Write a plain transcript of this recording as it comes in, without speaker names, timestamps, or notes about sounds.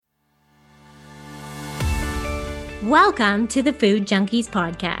Welcome to the Food Junkies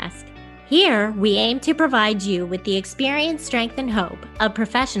podcast. Here, we aim to provide you with the experience, strength, and hope of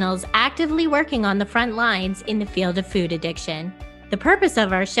professionals actively working on the front lines in the field of food addiction. The purpose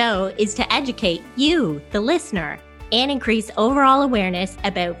of our show is to educate you, the listener, and increase overall awareness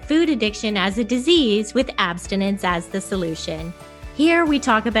about food addiction as a disease with abstinence as the solution. Here, we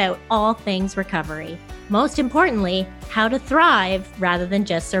talk about all things recovery. Most importantly, how to thrive rather than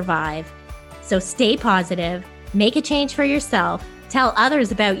just survive. So stay positive, make a change for yourself, tell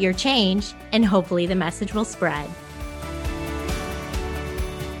others about your change, and hopefully the message will spread.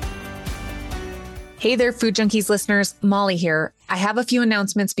 Hey there, Food Junkies listeners. Molly here. I have a few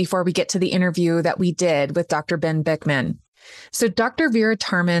announcements before we get to the interview that we did with Dr. Ben Bikman. So Dr. Vera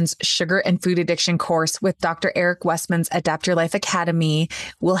Tarman's Sugar and Food Addiction course with Dr. Eric Westman's Adapt Your Life Academy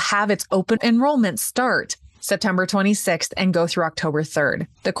will have its open enrollment start September 26th and go through October 3rd.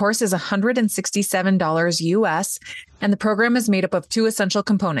 The course is $167 US, and the program is made up of two essential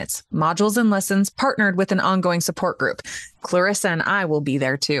components, modules and lessons partnered with an ongoing support group. Clarissa and I will be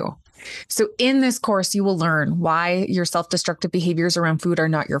there too. So in this course, you will learn why your self-destructive behaviors around food are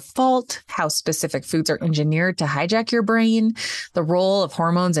not your fault, how specific foods are engineered to hijack your brain, the role of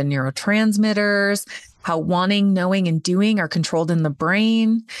hormones and neurotransmitters, how wanting, knowing, and doing are controlled in the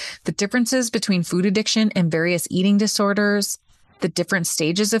brain, the differences between food addiction and various eating disorders, the different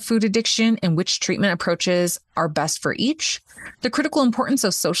stages of food addiction and which treatment approaches are best for each, the critical importance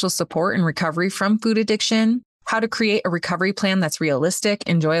of social support and recovery from food addiction, how to create a recovery plan that's realistic,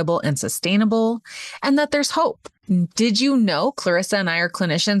 enjoyable, and sustainable, and that there's hope. Did you know Clarissa and I are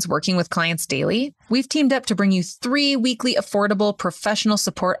clinicians working with clients daily? We've teamed up to bring you 3 weekly affordable professional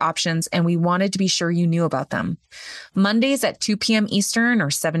support options, and we wanted to be sure you knew about them. Mondays at 2 p.m. Eastern or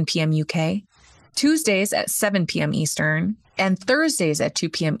 7 p.m. UK, Tuesdays at 7 p.m. Eastern, and Thursdays at 2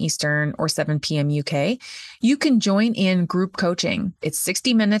 p.m. Eastern or 7 p.m. UK, you can join in group coaching. It's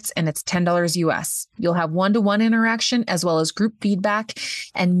 60 minutes and it's $10 US. You'll have one-to-one interaction as well as group feedback,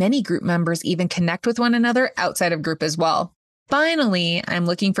 and many group members even connect with one another outside of group as well. Finally, I'm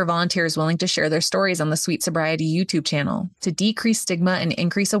looking for volunteers willing to share their stories on the Sweet Sobriety YouTube channel to decrease stigma and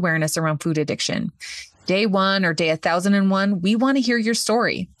increase awareness around food addiction. Day 1 or day 1001, we want to hear your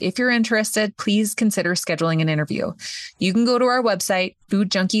story. If you're interested, please consider scheduling an interview. You can go to our website,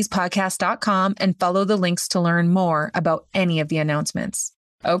 foodjunkiespodcast.com, and follow the links to learn more about any of the announcements.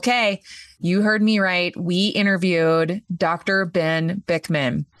 Okay, you heard me right. We interviewed Dr. Ben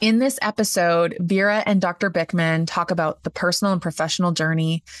Bikman. In this episode, Vera and Dr. Bikman talk about the personal and professional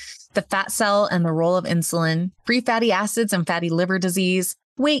journey, the fat cell and the role of insulin, free fatty acids and fatty liver disease,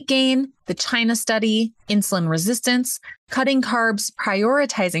 weight gain, the China study, insulin resistance, cutting carbs,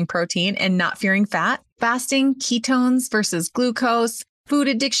 prioritizing protein and not fearing fat, fasting, ketones versus glucose, food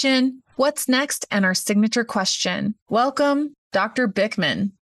addiction, what's next, and our signature question. Welcome, Dr.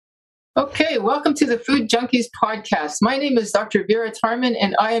 Bikman. Okay, welcome to the Food Junkies podcast. My name is Dr. Vera Tarman,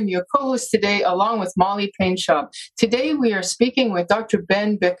 and I am your co-host today, along with Molly Painshaw. Today, we are speaking with Dr.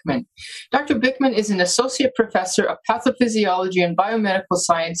 Ben Bikman. Dr. Bikman is an associate professor of pathophysiology and biomedical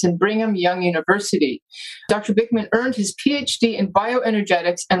science in Brigham Young University. Dr. Bikman earned his PhD in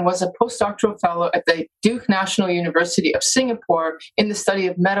bioenergetics and was a postdoctoral fellow at the Duke National University of Singapore in the study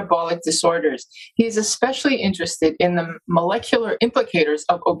of metabolic disorders. He is especially interested in the molecular implicators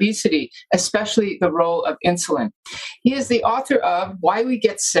of obesity, especially the role of insulin. He is the author of Why We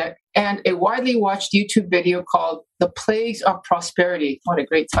Get Sick and a widely watched YouTube video called The Plagues of Prosperity. What a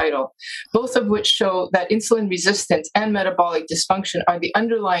great title. Both of which show that insulin resistance and metabolic dysfunction are the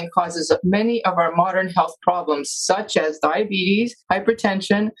underlying causes of many of our modern health problems, such as diabetes,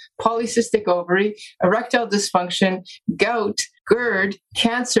 hypertension, polycystic ovary, erectile dysfunction, gout, GERD,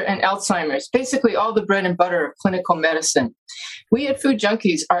 cancer, and Alzheimer's, basically all the bread and butter of clinical medicine. We at Food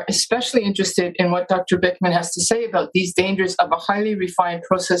Junkies are especially interested in what Dr. Bikman has to say about these dangers of a highly refined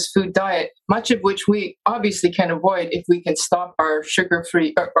processed food diet, much of which we obviously can avoid if we can stop our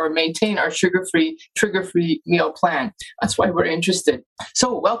sugar-free or maintain our sugar-free, trigger-free meal plan. That's why we're interested.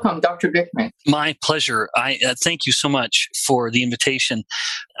 So welcome, Dr. Bikman. My pleasure. I thank you so much for the invitation.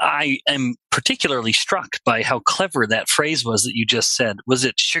 I am particularly struck by how clever that phrase was that you just said. Was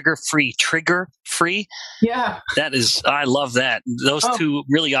it sugar-free, trigger-free? Yeah. I love that. Those two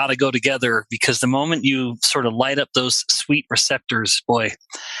really ought to go together, because the moment you sort of light up those sweet receptors, boy,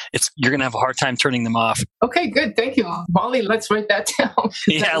 you're going to have a hard time turning them off. Okay, good. Thank you. Molly, let's write that down.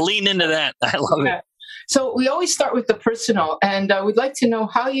 Yeah, lean into that. I love it. So we always start with the personal, and we'd like to know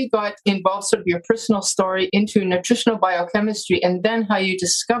how you got involved, sort of your personal story into nutritional biochemistry, and then how you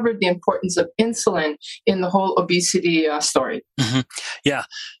discovered the importance of insulin in the whole obesity story. Mm-hmm. Yeah.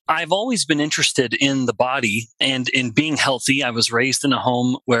 I've always been interested in the body and in being healthy. I was raised in a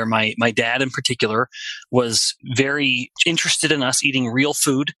home where my dad in particular was very interested in us eating real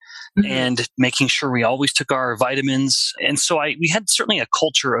food and making sure we always took our vitamins. And so we had certainly a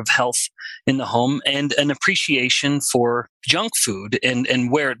culture of health in the home and an appreciation for junk food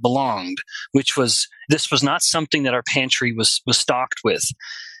and where it belonged, this was not something that our pantry was stocked with.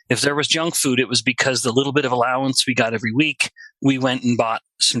 If there was junk food, it was because the little bit of allowance we got every week, we went and bought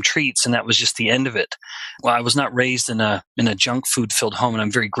some treats, and that was just the end of it. Well, I was not raised in a junk food filled home, and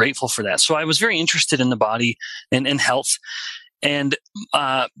I'm very grateful for that. So I was very interested in the body and health. And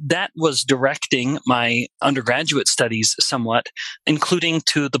that was directing my undergraduate studies somewhat, including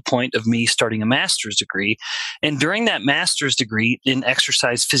to the point of me starting a master's degree. And during that master's degree in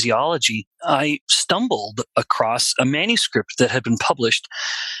exercise physiology, I stumbled across a manuscript that had been published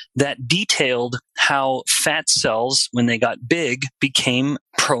that detailed how fat cells, when they got big, became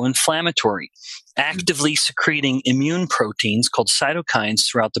pro-inflammatory, actively secreting immune proteins called cytokines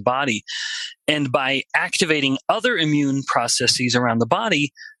throughout the body. And by activating other immune processes around the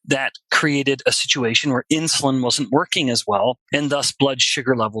body, that created a situation where insulin wasn't working as well, and thus blood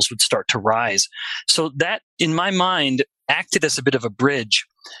sugar levels would start to rise. So that, in my mind, acted as a bit of a bridge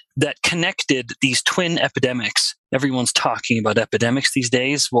that connected these twin epidemics. Everyone's talking about epidemics these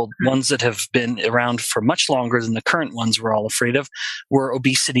days. Well, ones that have been around for much longer than the current ones we're all afraid of were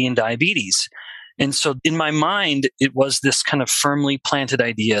obesity and diabetes. And so in my mind, it was this kind of firmly planted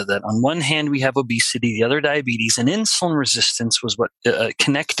idea that on one hand, we have obesity, the other diabetes, and insulin resistance was what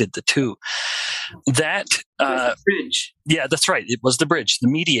connected the two. That the bridge. Yeah, that's right. It was the bridge, the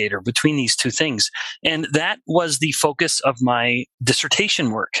mediator between these two things. And that was the focus of my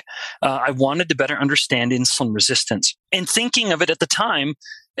dissertation work. I wanted to better understand insulin resistance. And thinking of it at the time,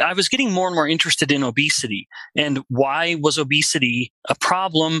 I was getting more and more interested in obesity. And why was obesity a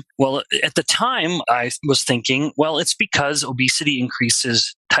problem? Well, at the time, I was thinking, well, it's because obesity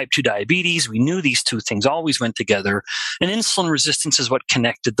increases type 2 diabetes. We knew these two things always went together. And insulin resistance is what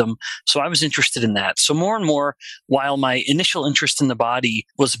connected them. So I was interested in that. So more and more, while my initial interest in the body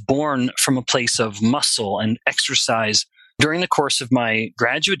was born from a place of muscle and exercise, during the course of my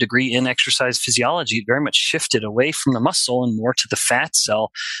graduate degree in exercise physiology, it very much shifted away from the muscle and more to the fat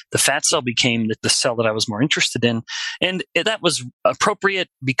cell. The fat cell became the cell that I was more interested in. And that was appropriate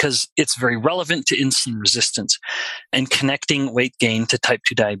because it's very relevant to insulin resistance and connecting weight gain to type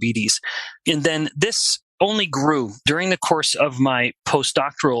 2 diabetes. And then this only grew. During the course of my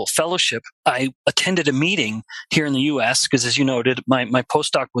postdoctoral fellowship, I attended a meeting here in the U.S. because, as you noted, my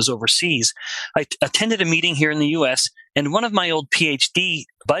postdoc was overseas. I attended a meeting here in the U.S., and one of my old PhD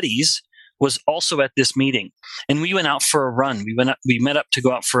buddies was also at this meeting. And we went out for a run. We met up to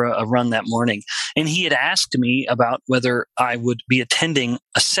go out for a run that morning. And he had asked me about whether I would be attending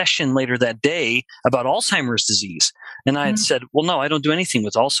a session later that day about Alzheimer's disease. And I had said, well, no, I don't do anything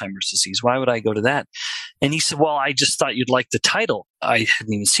with Alzheimer's disease. Why would I go to that? And he said, well, I just thought you'd like the title. I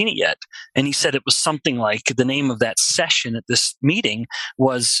hadn't even seen it yet. And he said it was something like the name of that session at this meeting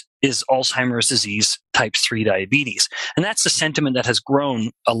is Alzheimer's disease type 3 diabetes. And that's the sentiment that has grown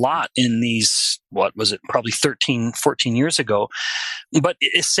a lot in these, probably 13, 14 years ago. But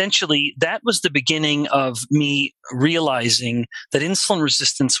essentially, that was the beginning of me realizing that insulin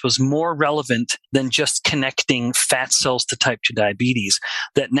resistance was more relevant than just connecting fat cells to type 2 diabetes,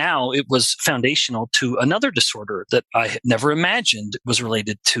 that now it was foundational to another disorder that I had never imagined was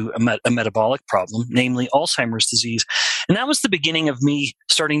related to a metabolic problem, namely Alzheimer's disease. And that was the beginning of me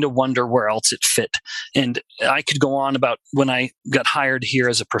starting to wonder where else it fit. And I could go on about when I got hired here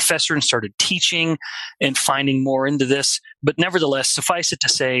as a professor and started teaching and finding more into this. But nevertheless, suffice it to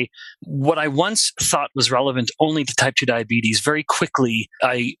say, what I once thought was relevant only to type 2 diabetes, very quickly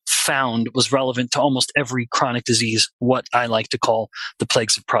I found was relevant to almost every chronic disease, what I like to call the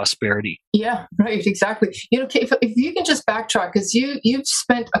plagues of prosperity. Yeah, right, exactly. Kate, if you can just backtrack, because you've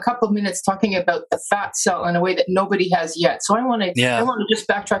spent a couple of minutes talking about the fat cell in a way that nobody has yet. So I want to just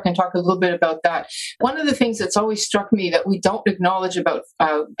backtrack and talk a little bit about that. One of the things that's always struck me that we don't acknowledge about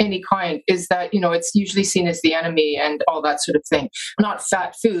any kind is that, it's usually seen as the enemy and all that sort of thing. Not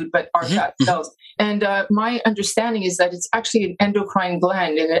fat food, but our fat cells. And my understanding is that it's actually an endocrine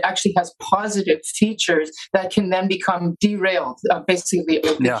gland, and it actually has positive features that can then become derailed, basically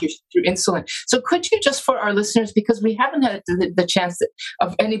through insulin. So could you just, for our listeners, because we haven't had the chance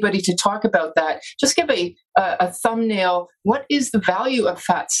of anybody to talk about that, just give a a thumbnail, what is the value of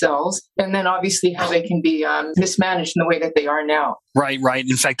fat cells? And then obviously how they can be mismanaged in the way that they are now. Right.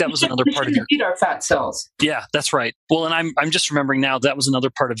 In fact, that was another part of your... eat our fat cells. Yeah, that's right. Well, and I'm just remembering now, that was another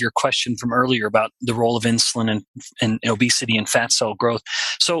part of your question from earlier about the role of insulin and obesity and fat cell growth.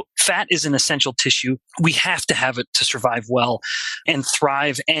 So fat is an essential tissue. We have to have it to survive well and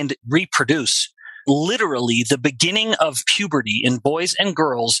thrive and reproduce. Literally, the beginning of puberty in boys and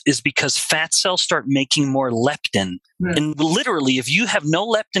girls is because fat cells start making more leptin. And literally, if you have no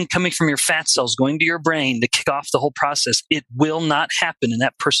leptin coming from your fat cells going to your brain to kick off the whole process, it will not happen, and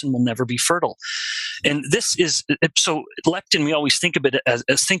that person will never be fertile. And this is so leptin. We always think of it as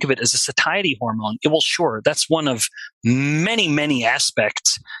a satiety hormone. Well, sure, that's one of many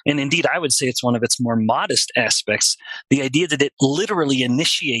aspects, and indeed, I would say it's one of its more modest aspects. The idea that it literally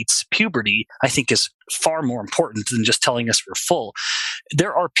initiates puberty, I think, is far more important than just telling us we're full.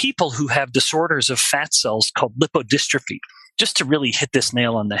 There are people who have disorders of fat cells called lipodystrophy. Just to really hit this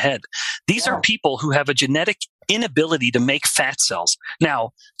nail on the head, these are people who have a genetic inability to make fat cells.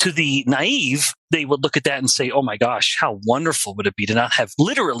 Now, to the naive, they would look at that and say, oh my gosh, how wonderful would it be to not have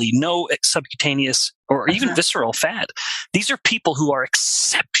literally no subcutaneous or even visceral fat. These are people who are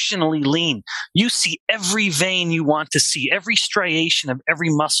exceptionally lean. You see every vein you want to see, every striation of every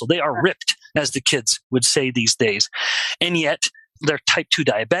muscle. They are ripped, as the kids would say these days. And yet, they're type 2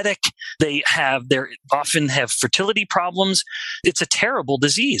 diabetic. They often have fertility problems. It's a terrible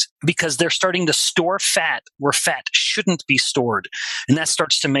disease because they're starting to store fat where fat shouldn't be stored. And that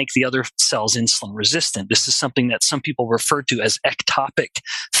starts to make the other cells insulin resistant. This is something that some people refer to as ectopic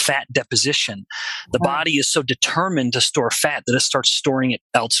fat deposition. The body is so determined to store fat that it starts storing it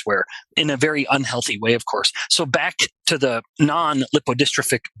elsewhere in a very unhealthy way, of course. So back to the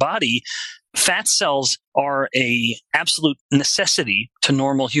non-lipodystrophic body, fat cells are an absolute necessity to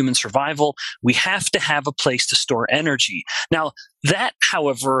normal human survival. We have to have a place to store energy. Now, that,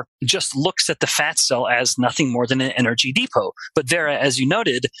 however, just looks at the fat cell as nothing more than an energy depot. But Vera, as you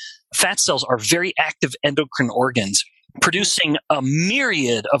noted, fat cells are very active endocrine organs, producing a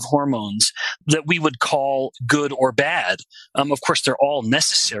myriad of hormones that we would call good or bad. Of course, they're all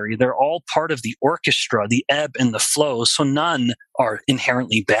necessary. They're all part of the orchestra, the ebb and the flow. So none are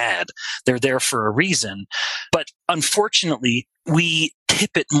inherently bad. They're there for a reason. But unfortunately, we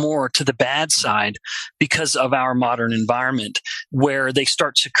tip it more to the bad side because of our modern environment, where they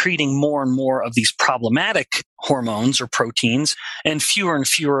start secreting more and more of these problematic hormones or proteins and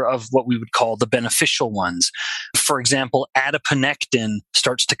fewer of what we would call the beneficial ones. For example, adiponectin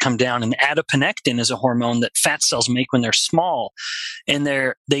starts to come down, and adiponectin is a hormone that fat cells make when they're small, and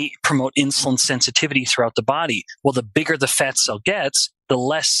they promote insulin sensitivity throughout the body. Well, the bigger the fat cell gets, the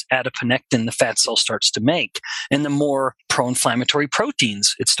less adiponectin the fat cell starts to make, and the more pro-inflammatory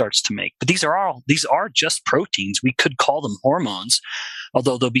proteins it starts to make. But these are just proteins. We could call them hormones,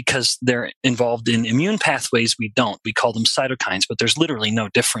 although because they're involved in immune pathways, we don't. We call them cytokines, but there's literally no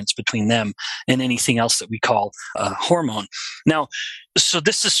difference between them and anything else that we call a hormone. Now, so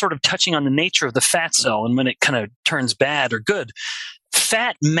this is sort of touching on the nature of the fat cell and when it kind of turns bad or good.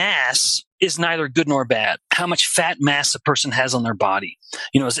 Fat mass is neither good nor bad. How much fat mass a person has on their body.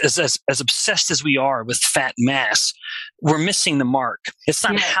 As obsessed as we are with fat mass, we're missing the mark. It's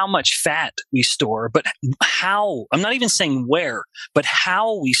not how much fat we store, but how. I'm not even saying where, but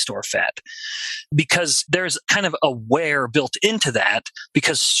how we store fat. Because there's kind of a where built into that,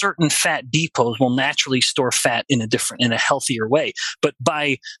 because certain fat depots will naturally store fat in a healthier way. But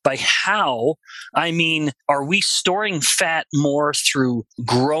by how, I mean, are we storing fat more through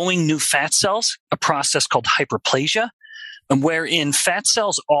growing new fat cells, a process called hyperplasia, and wherein fat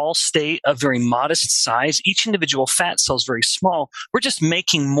cells all stay a very modest size. Each individual fat cell is very small. We're just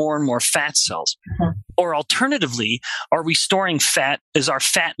making more and more fat cells. Or alternatively, are we storing fat? Is our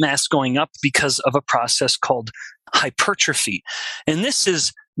fat mass going up because of a process called hypertrophy? And this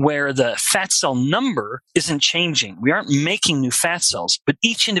is where the fat cell number isn't changing. We aren't making new fat cells, but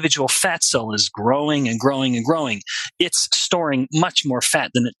each individual fat cell is growing and growing and growing. It's storing much more fat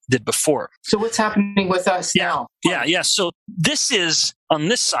than it did before. So what's happening with us now? Yeah. So this is, on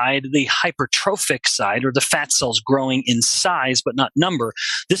this side, the hypertrophic side, or the fat cells growing in size but not number.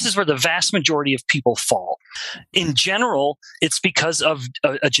 This is where the vast majority of people fall. In general, it's because of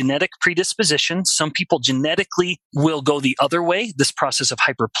a genetic predisposition. Some people genetically will go the other way, this process of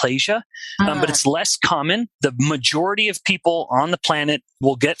hyperplasia, but it's less common. The majority of people on the planet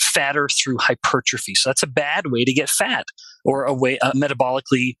will get fatter through hypertrophy. So that's a bad way to get fat, or a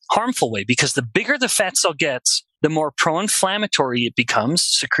metabolically harmful way, because the bigger the fat cell gets, the more pro-inflammatory it becomes,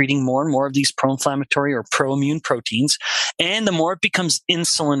 secreting more and more of these pro-inflammatory or pro-immune proteins, and the more it becomes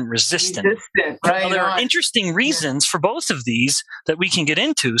insulin resistant. Right. Now, there are interesting reasons for both of these that we can get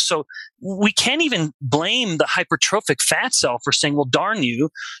into. So we can't even blame the hypertrophic fat cell for saying, well, darn you,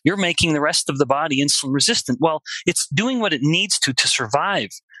 you're making the rest of the body insulin resistant. Well, it's doing what it needs to survive.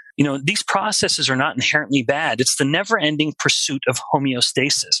 These processes are not inherently bad. It's the never-ending pursuit of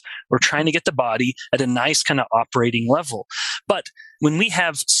homeostasis. We're trying to get the body at a nice kind of operating level. But when we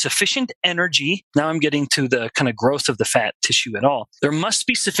have sufficient energy, now I'm getting to the kind of growth of the fat tissue at all, there must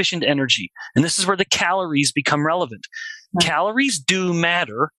be sufficient energy. And this is where the calories become relevant. Calories do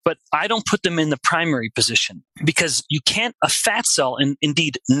matter, but I don't put them in the primary position because a fat cell, and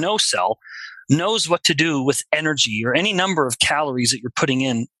indeed no cell, knows what to do with energy or any number of calories that you're putting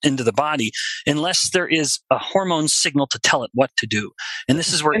into the body unless there is a hormone signal to tell it what to do. And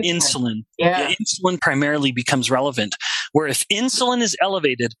this is where insulin primarily becomes relevant, where if insulin is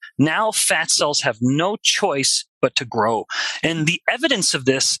elevated, now fat cells have no choice but to grow. And the evidence of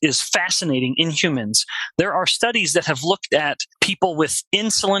this is fascinating in humans. There are studies that have looked at people with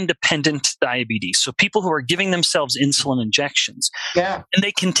insulin-dependent diabetes, so people who are giving themselves insulin injections. Yeah. And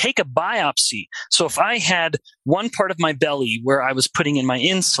they can take a biopsy. So if I had one part of my belly where I was putting in my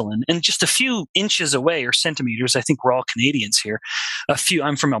insulin, and just a few inches away or centimeters, I think we're all Canadians here,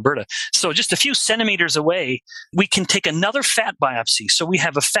 I'm from Alberta, so just a few centimeters away, we can take another fat biopsy. So we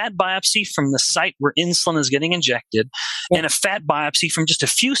have a fat biopsy from the site where insulin is getting injected, and a fat biopsy from just a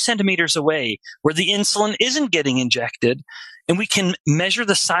few centimeters away where the insulin isn't getting injected. And we can measure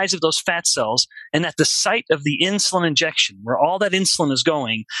the size of those fat cells. And at the site of the insulin injection, where all that insulin is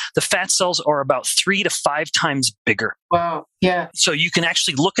going, the fat cells are about 3 to 5 times bigger. Wow. Yeah. So you can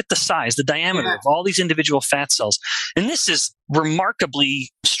actually look at the size, the diameter of all these individual fat cells. And this is remarkably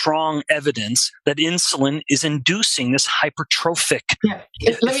strong evidence that insulin is inducing this hypertrophic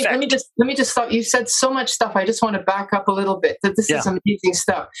effect. Let me just stop. You said so much stuff. I just want to back up a little bit. That this is amazing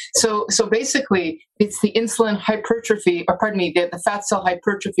stuff. So basically, it's the insulin hypertrophy, the fat cell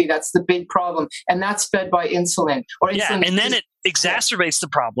hypertrophy. That's the big problem, and that's fed by insulin. And then it exacerbates the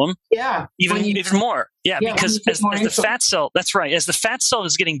problem. Even more. Because as the fat cell, that's right, as the fat cell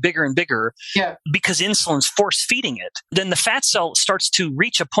is getting bigger and bigger, because insulin's force feeding it, then the fat cell starts to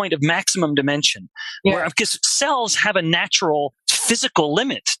reach a point of maximum dimension. Because cells have a natural physical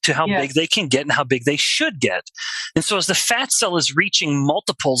limit to how big they can get and how big they should get. And so as the fat cell is reaching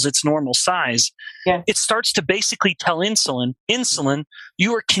multiples its normal size, it starts to basically tell insulin,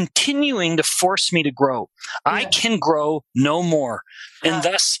 you are continuing to force me to grow. I can grow no more. And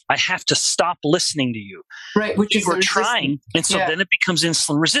thus, I have to stop listening to you. Right, which is we're trying. And so then it becomes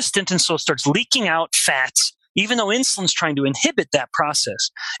insulin resistant. And so it starts leaking out fats, even though insulin's trying to inhibit that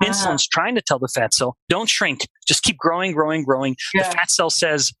process. Insulin's trying to tell the fat cell, don't shrink, just keep growing. The fat cell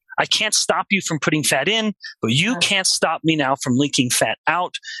says, I can't stop you from putting fat in, but you can't stop me now from leaking fat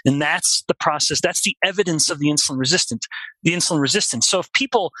out. And that's the process. That's the evidence of the insulin resistance. So if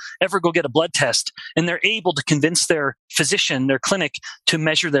people ever go get a blood test and they're able to convince their physician, their clinic, to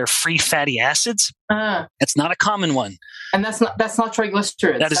measure their free fatty acids, it's not a common one. And that's not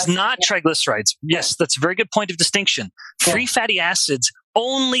triglycerides. That is not triglycerides. Yes, that's a very good point of distinction. Free fatty acids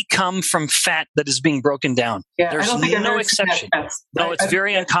only come from fat that is being broken down. There's no exception. No, it's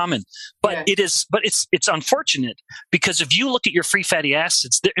very uncommon. But it's unfortunate because if you look at your free fatty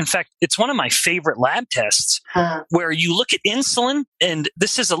acids, in fact, it's one of my favorite lab tests where you look at insulin, and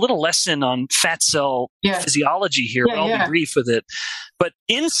this is a little lesson on fat cell physiology here, but I'll be brief with it. But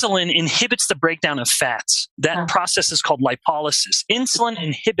insulin inhibits the breakdown of fats. That process is called lipolysis. Insulin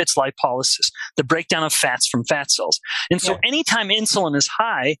inhibits lipolysis, the breakdown of fats from fat cells. And so anytime insulin is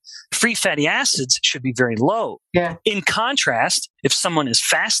high, free fatty acids should be very low. In contrast, if someone is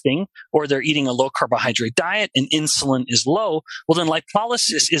fasting or they're eating a low carbohydrate diet and insulin is low, well, then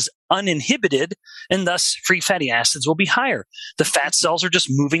lipolysis is uninhibited, and thus free fatty acids will be higher. The fat cells are just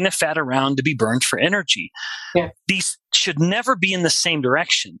moving the fat around to be burned for energy. These should never be in the same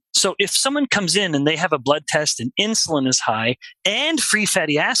direction. So if someone comes in and they have a blood test and insulin is high and free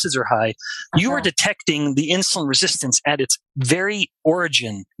fatty acids are high, you are detecting the insulin resistance at its very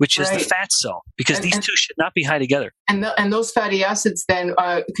origin, which is the fat cell, because these two should not be high together. And those fatty acids then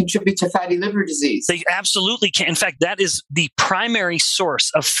contribute to fatty liver disease. They absolutely can. In fact, that is the primary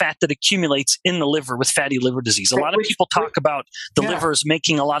source of fat that accumulates in the liver with fatty liver disease. A lot of people talk about the liver is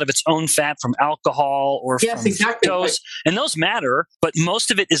making a lot of its own fat from alcohol or from fructose, and those matter, but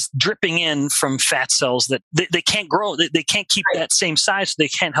most of it is dripping in from fat cells that they can't grow. They can't keep that same size, so they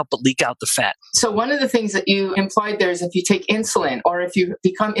can't help but leak out the fat. So one of the things that you implied there is if you take insulin or if you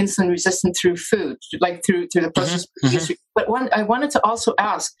become insulin resistant through food, like through the process of industry. But I wanted to also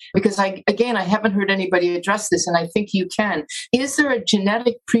ask, because I haven't heard anybody address this, and I think you can. Is there a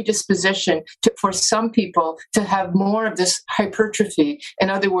genetic predisposition for some people to have more of this hypertrophy? In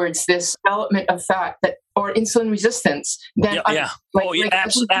other words, this development of fat or insulin resistance than absolutely.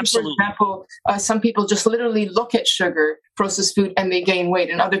 For example, some people just literally look at sugar, processed food, and they gain weight,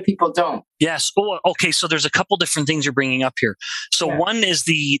 and other people don't. Yes. Oh, okay. So there's a couple different things you're bringing up here. So one is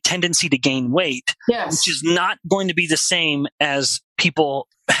the tendency to gain weight, which is not going to be the same as people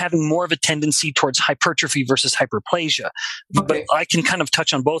having more of a tendency towards hypertrophy versus hyperplasia. But I can kind of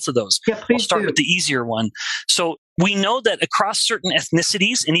touch on both of those. I'll start with the easier one. So we know that across certain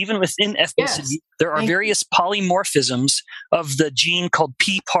ethnicities, and even within ethnicity, there are various polymorphisms of the gene called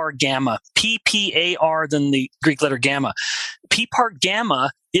PPAR gamma, PPAR, then the Greek letter gamma. PPAR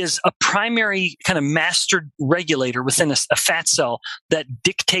gamma is a primary kind of master regulator within a fat cell that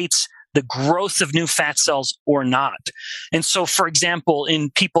dictates the growth of new fat cells or not. And so, for example, in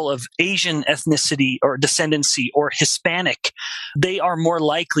people of Asian ethnicity or descendancy or Hispanic, they are more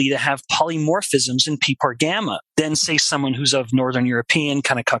likely to have polymorphisms in PPAR gamma than, say, someone who's of Northern European,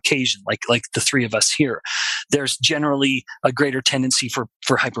 kind of Caucasian, like the three of us here. There's generally a greater tendency for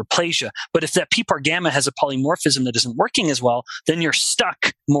hyperplasia. But if that PPAR gamma has a polymorphism that isn't working as well, then you're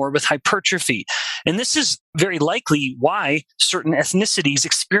stuck more with hypertrophy. And this is very likely why certain ethnicities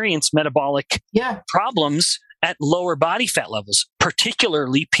experience metabolic problems at lower body fat levels,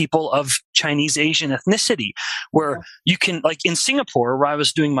 particularly people of Chinese Asian ethnicity, where you can, like in Singapore, where I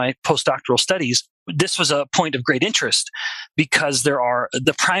was doing my postdoctoral studies, this was a point of great interest because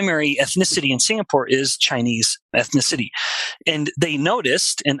the primary ethnicity in Singapore is Chinese ethnicity. And they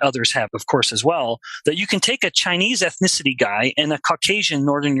noticed, and others have, of course, as well, that you can take a Chinese ethnicity guy and a Caucasian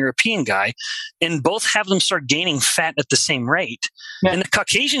Northern European guy and both have them start gaining fat at the same rate. Yeah. And the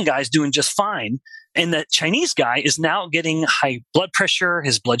Caucasian guy is doing just fine. And the Chinese guy is now getting high blood pressure.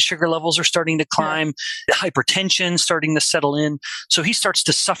 His blood sugar levels are starting to climb, hypertension starting to settle in. So he starts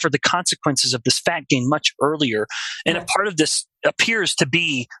to suffer the consequences of this fat gain much earlier. And a part of this appears to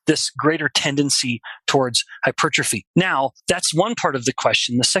be this greater tendency towards hypertrophy. Now, that's one part of the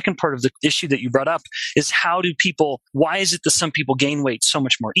question. The second part of the issue that you brought up is why is it that some people gain weight so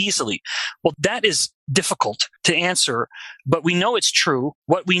much more easily? Well, that is difficult to answer, but we know it's true.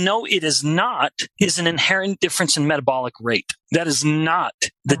 What we know it is not is an inherent difference in metabolic rate. That is not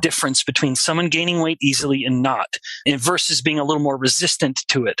the difference between someone gaining weight easily and not, and versus being a little more resistant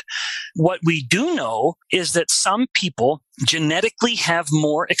to it. What we do know is that some people genetically have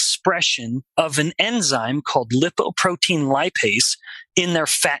more expression of an enzyme called lipoprotein lipase in their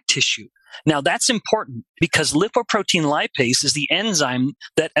fat tissue. Now, that's important because lipoprotein lipase is the enzyme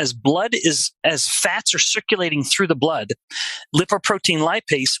that as fats are circulating through the blood, lipoprotein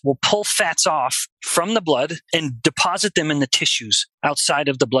lipase will pull fats off from the blood and deposit them in the tissues outside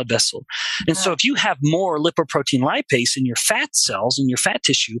of the blood vessel. And so if you have more lipoprotein lipase in your fat cells, in your fat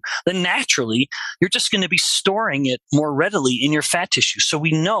tissue, then naturally you're just going to be storing it more readily in your fat tissue. So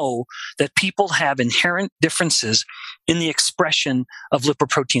we know that people have inherent differences in the expression of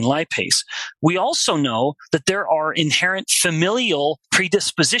lipoprotein lipase. We also know that there are inherent familial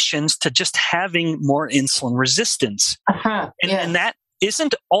predispositions to just having more insulin resistance. And that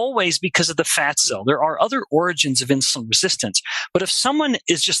isn't always because of the fat cell. There are other origins of insulin resistance. But if someone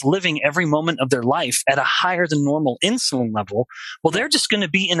is just living every moment of their life at a higher than normal insulin level, well, they're just going to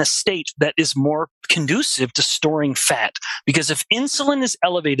be in a state that is more conducive to storing fat. Because if insulin is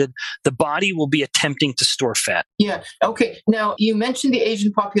elevated, the body will be attempting to store fat. Yeah. Okay. Now, you mentioned the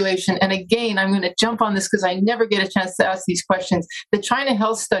Asian population. And again, I'm going to jump on this because I never get a chance to ask these questions. The China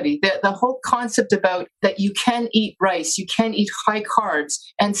Health Study, the whole concept about that you can eat rice, you can eat high carbs,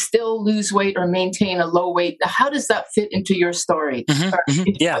 and still lose weight or maintain a low weight. How does that fit into your story?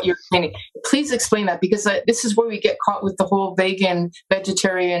 Please explain that, because this is where we get caught with the whole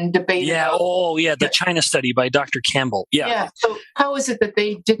vegetarian debate. The China study by Dr. Campbell. So how is it that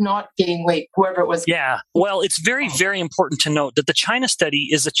they did not gain weight, whoever it was? Well, it's very, very important to note that the China study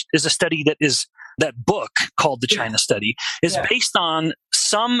is a study that book called the China study is based on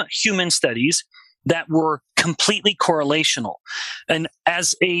some human studies that were completely correlational. And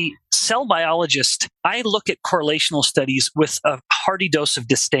as a cell biologist, I look at correlational studies with a hearty dose of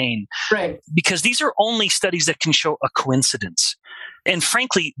disdain. Right. Because these are only studies that can show a coincidence. And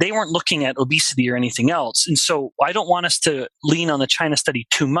frankly, they weren't looking at obesity or anything else. And so I don't want us to lean on the China study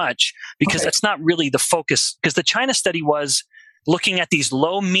too much, because that's not really the focus. Because the China study was looking at these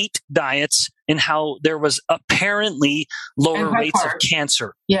low meat diets and how there was apparently lower rates of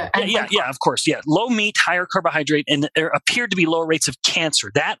cancer. Yeah, of course. Yeah. Low meat, higher carbohydrate, and there appeared to be lower rates of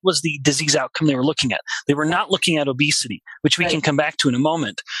cancer. That was the disease outcome they were looking at. They were not looking at obesity, which we can come back to in a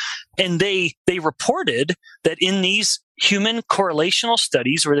moment. And they reported that in these human correlational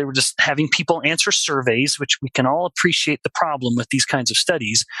studies, where they were just having people answer surveys, which we can all appreciate the problem with these kinds of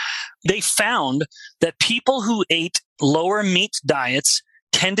studies, they found that people who ate lower meat diets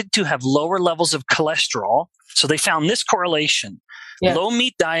tended to have lower levels of cholesterol. So they found this correlation. Yeah. Low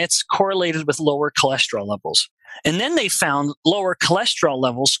meat diets correlated with lower cholesterol levels. And then they found lower cholesterol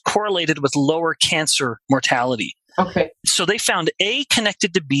levels correlated with lower cancer mortality. Okay. So they found A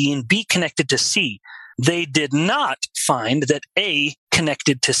connected to B and B connected to C. They did not find that A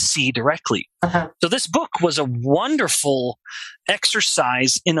connected to C directly. So this book was a wonderful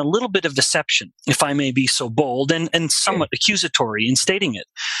exercise in a little bit of deception, if I may be so bold, and somewhat accusatory in stating it.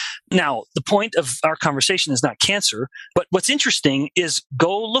 Now, the point of our conversation is not cancer, but what's interesting is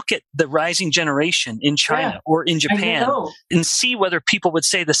go look at the rising generation in China or in Japan and see whether people would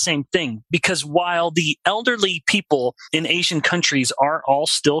say the same thing. Because while the elderly people in Asian countries are all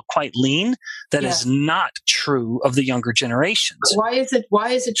still quite lean, that is not true of the younger generations. Why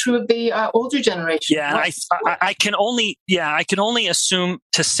is it true of the older generation? Yeah, I can only assume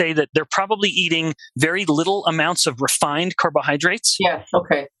to say that they're probably eating very little amounts of refined carbohydrates. Yeah,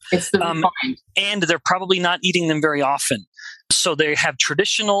 okay. It's the refined. And they're probably not eating them very often. So they have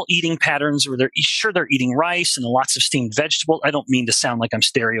traditional eating patterns where they're eating rice and lots of steamed vegetables. I don't mean to sound like I'm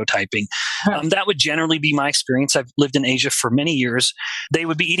stereotyping. That would generally be my experience. I've lived in Asia for many years. They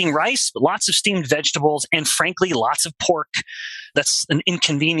would be eating rice, but lots of steamed vegetables, and frankly, lots of pork. That's an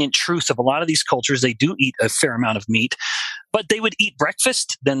inconvenient truth of a lot of these cultures. They do eat a fair amount of meat. But they would eat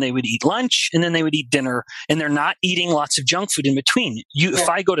breakfast, then they would eat lunch, and then they would eat dinner, and they're not eating lots of junk food in between. If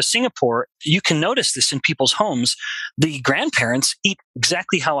I go to Singapore, you can notice this in people's homes. The grandparents eat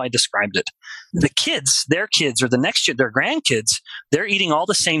exactly how I described it. The kids, their kids, or the next year, their grandkids, they're eating all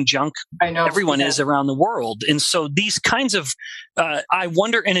the same junk everyone is around the world. And so these kinds of, I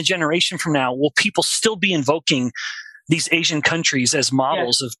wonder in a generation from now, will people still be invoking these Asian countries as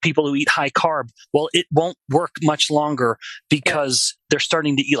models of people who eat high carb? Well, it won't work much longer because they're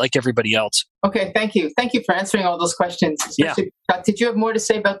starting to eat like everybody else. Okay, thank you. Thank you for answering all those questions. Did you have more to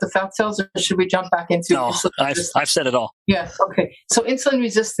say about the fat cells, or should we jump back into insulin resistance? I've said it all. Yeah, okay. So insulin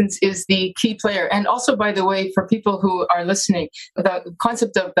resistance is the key player. And also, by the way, for people who are listening, the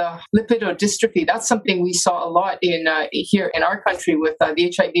concept of the lipidodystrophy, that's something we saw a lot in here in our country with the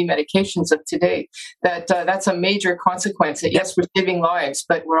HIV medications of today. That's a major consequence. Yes, we're saving lives,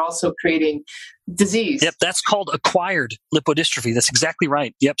 but we're also creating disease. Yep, that's called acquired lipodystrophy. That's exactly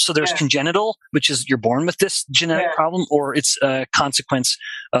right. Yep. So there's congenital, which is you're born with this genetic problem, or it's a consequence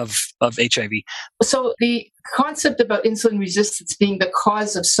of HIV. So the concept about insulin resistance being the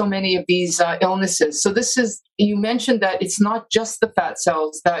cause of so many of these illnesses. So you mentioned that it's not just the fat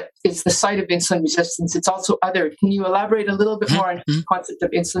cells that is the site of insulin resistance. It's also other. Can you elaborate a little bit more on the concept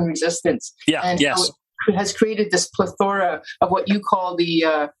of insulin resistance? Yeah. Yes. Has created this plethora of what you call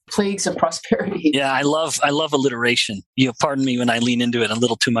the plagues of prosperity. Yeah, I love alliteration. Pardon me when I lean into it a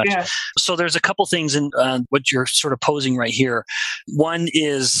little too much. Yeah. So there's a couple things in what you're sort of posing right here. One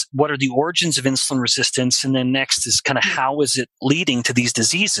is, what are the origins of insulin resistance? And then next is kind of how is it leading to these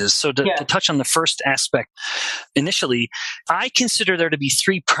diseases? So to touch on the first aspect initially, I consider there to be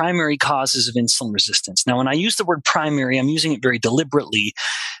three primary causes of insulin resistance. Now, when I use the word primary, I'm using it very deliberately,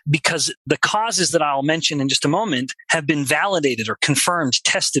 because the causes that I'll mention in just a moment have been validated or confirmed,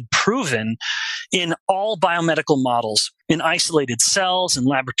 tested, proven in all biomedical models, in isolated cells, in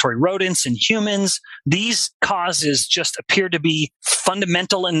laboratory rodents, in humans. These causes just appear to be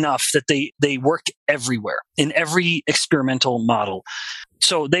fundamental enough that they work everywhere, in every experimental model.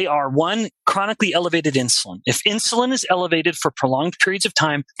 So they are, one, chronically elevated insulin. If insulin is elevated for prolonged periods of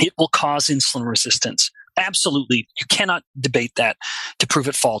time, it will cause insulin resistance. Absolutely. You cannot debate that to prove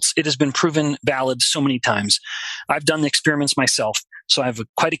it false. It has been proven valid so many times. I've done the experiments myself, so I have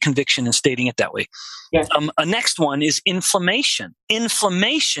quite a conviction in stating it that way. Yeah. A next one is inflammation.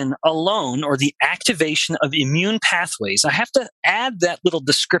 Inflammation alone, or the activation of immune pathways. I have to add that little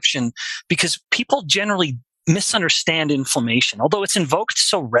description because people generally misunderstand inflammation, although it's invoked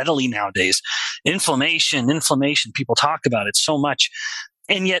so readily nowadays. Inflammation, people talk about it so much.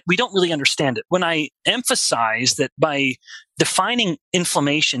 And yet we don't really understand it. When I emphasize that by defining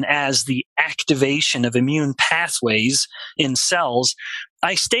inflammation as the activation of immune pathways in cells,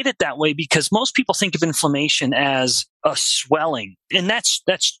 I state it that way because most people think of inflammation as a swelling. And that's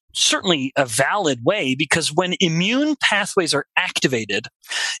certainly a valid way, because when immune pathways are activated,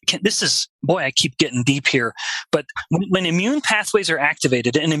 I keep getting deep here, but when immune pathways are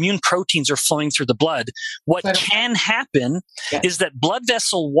activated and immune proteins are flowing through the blood, what can happen is that blood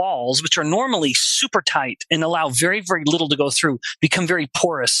vessel walls, which are normally super tight and allow very, very little to go through, become very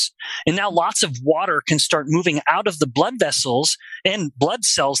porous. And now lots of water can start moving out of the blood vessels and blood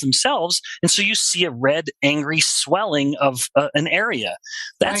cells themselves. And so you see a red, angry swelling of an area.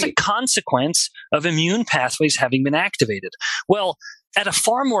 That's a consequence of immune pathways having been activated. Well, at a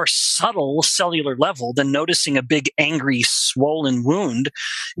far more subtle cellular level than noticing a big, angry, swollen wound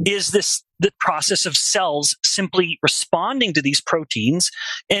is the process of cells simply responding to these proteins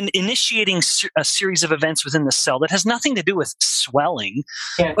and initiating a series of events within the cell that has nothing to do with swelling,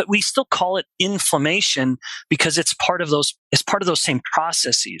 but we still call it inflammation because it's part of those same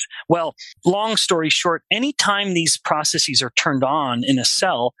processes. Well, long story short, anytime these processes are turned on in a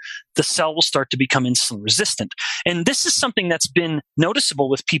cell, the cell will start to become insulin resistant. And this is something that's been noticeable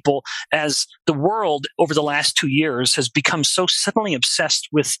with people as the world over the last 2 years has become so suddenly obsessed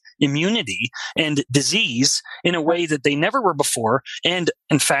with immunity and disease in a way that they never were before. And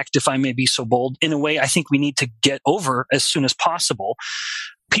in fact, if I may be so bold, in a way I think we need to get over as soon as possible.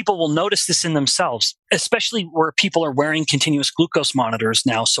 People will notice this in themselves, especially where people are wearing continuous glucose monitors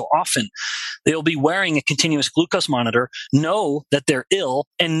now so often. They'll be wearing a continuous glucose monitor, know that they're ill,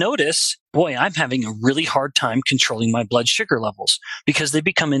 and notice, boy, I'm having a really hard time controlling my blood sugar levels because they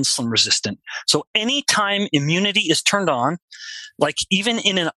become insulin resistant. So anytime immunity is turned on, like even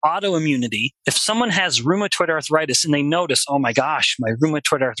in an autoimmunity, if someone has rheumatoid arthritis and they notice, oh my gosh, my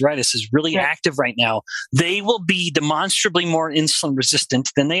rheumatoid arthritis is really active right now, they will be demonstrably more insulin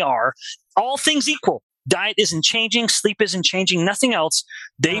resistant than they are. All things equal. Diet isn't changing, sleep isn't changing, nothing else.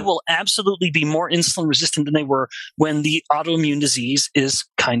 They will absolutely be more insulin resistant than they were when the autoimmune disease is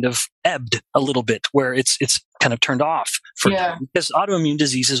kind of ebbed a little bit, where it's kind of turned off for time, because autoimmune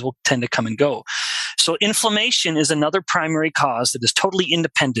diseases will tend to come and go. So inflammation is another primary cause that is totally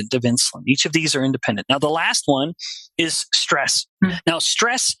independent of insulin. Each of these are independent. Now, the last one is stress. Now,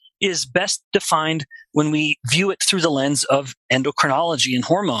 stress is best defined when we view it through the lens of endocrinology and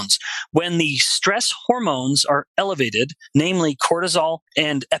hormones. When the stress hormones are elevated, namely cortisol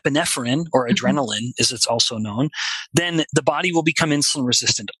and epinephrine, or adrenaline as it's also known, then the body will become insulin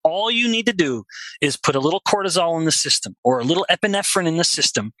resistant. All you need to do is put a little cortisol in the system or a little epinephrine in the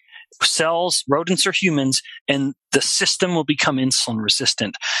system, cells, rodents or humans, and the system will become insulin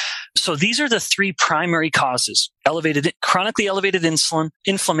resistant. So these are the three primary causes: chronically elevated insulin,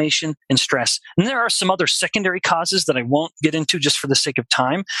 inflammation, and stress. And there are some other secondary causes that I won't get into just for the sake of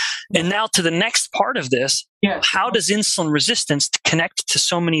time. And now to the next part of this, how does insulin resistance connect to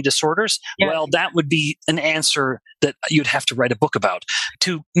so many disorders? Well, that would be an answer that you'd have to write a book about.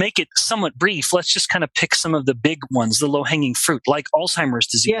 To make it somewhat brief, let's just kind of pick some of the big ones, the low-hanging fruit, like Alzheimer's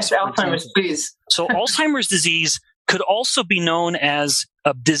disease. Yes, Alzheimer's, please. So Alzheimer's disease could also be known as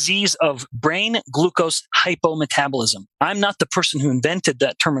a disease of brain glucose hypometabolism. I'm not the person who invented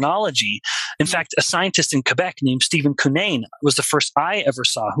that terminology. In fact, a scientist in Quebec named Stephen Cunnane was the first I ever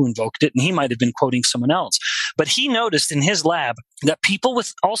saw who invoked it, and he might have been quoting someone else. But he noticed in his lab that people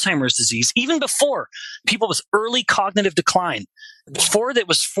with Alzheimer's disease, even before people with early cognitive decline, before it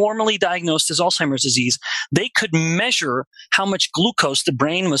was formally diagnosed as Alzheimer's disease, they could measure how much glucose the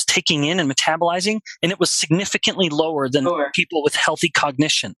brain was taking in and metabolizing, and it was significantly lower than people with healthy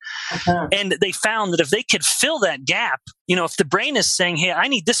cognition. And they found that if they could fill that gap, if the brain is saying, hey, I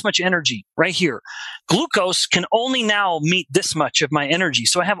need this much energy right here, glucose can only now meet this much of my energy.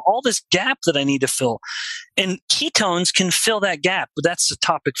 So I have all this gap that I need to fill. And ketones can fill that gap, but that's a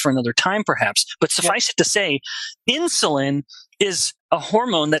topic for another time perhaps. But suffice it to say, insulin is a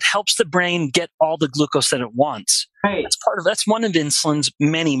hormone that helps the brain get all the glucose that it wants. Right. That's one of insulin's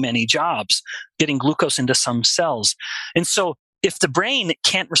many, many jobs, getting glucose into some cells. And so if the brain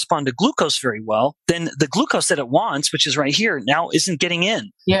can't respond to glucose very well, then the glucose that it wants, which is right here, now isn't getting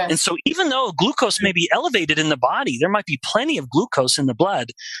in. Yeah. And so even though glucose may be elevated in the body, there might be plenty of glucose in the blood,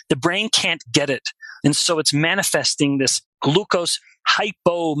 the brain can't get it. And so it's manifesting this glucose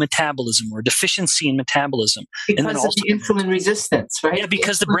hypometabolism or deficiency in metabolism. Because and then of also the insulin resistance, right? Yeah,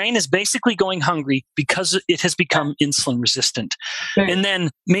 because the brain is basically going hungry because it has become insulin resistant. Okay. And then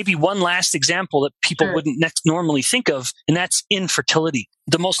maybe one last example that people Sure. wouldn't normally think of, and that's infertility.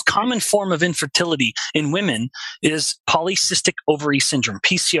 The most common form of infertility in women is polycystic ovary syndrome,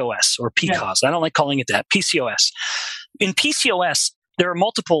 PCOS or PCOS. I don't like calling it that, PCOS. In PCOS, there are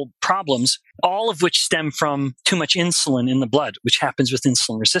multiple problems, all of which stem from too much insulin in the blood, which happens with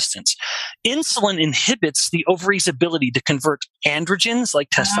insulin resistance. Insulin inhibits the ovary's ability to convert androgens like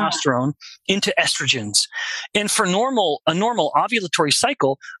testosterone into estrogens. And for a normal ovulatory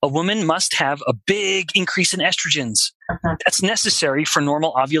cycle, a woman must have a big increase in estrogens. That's necessary for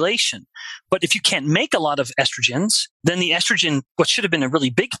normal ovulation. But if you can't make a lot of estrogens, then the estrogen, what should have been a really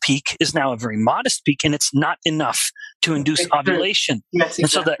big peak, is now a very modest peak, and it's not enough to induce ovulation. Yes, exactly.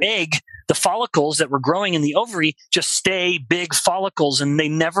 And so the egg, the follicles that were growing in the ovary just stay big follicles, and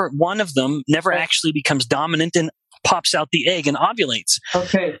one of them never actually becomes dominant and pops out the egg and ovulates.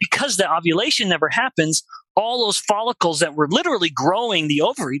 Okay. Because the ovulation never happens, all those follicles that were literally growing the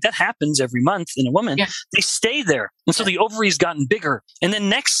ovary, that happens every month in a woman, they stay there. And so the ovary's gotten bigger. And then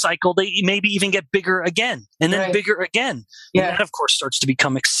next cycle, they maybe even get bigger again, and then bigger again. Yeah. And that, of course, starts to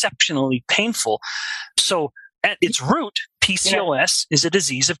become exceptionally painful. So at its root, PCOS is a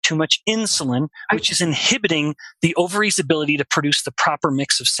disease of too much insulin, which is inhibiting the ovary's ability to produce the proper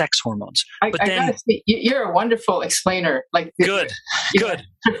mix of sex hormones. I gotta say, you're a wonderful explainer. Good.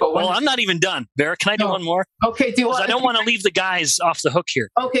 Well, I'm not even done. Vera, can I do one more? Okay. I don't want to leave the guys off the hook here.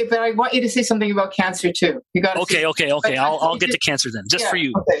 Okay, but I want you to say something about cancer too. You got Okay. I'll get to cancer then, just for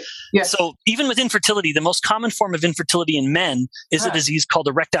you. Okay. Yeah. So even with infertility, the most common form of infertility in men is a disease called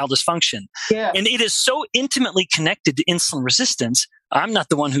erectile dysfunction. Yeah. And it is so intimately connected to insulin resistance. I'm not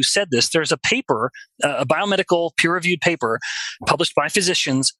the one who said this. There's a paper, a biomedical peer-reviewed paper published by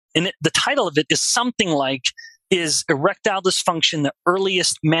physicians, and the title of it is something like, "Is erectile dysfunction the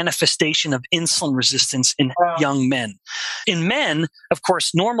earliest manifestation of insulin resistance in young men?" In men, of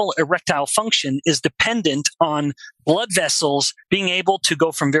course, normal erectile function is dependent on blood vessels being able to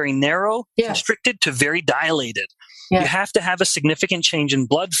go from very narrow, constricted, to very dilated. You have to have a significant change in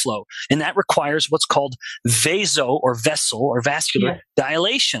blood flow, and that requires what's called vascular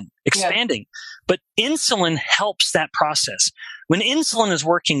dilation, expanding. But insulin helps that process. When insulin is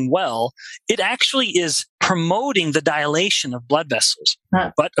working well, it actually is promoting the dilation of blood vessels.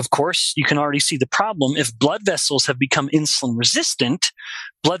 But of course, you can already see the problem. If blood vessels have become insulin resistant,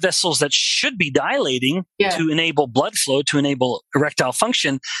 blood vessels that should be dilating to enable blood flow, to enable erectile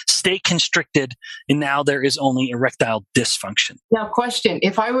function, stay constricted, and now there is only erectile dysfunction. Now, question,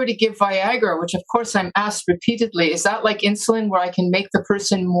 if I were to give Viagra, which of course I'm asked repeatedly, is that like insulin where I can make the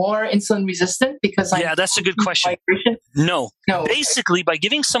person more insulin resistant because I'm that's a good question. Vibration? No. Basically, by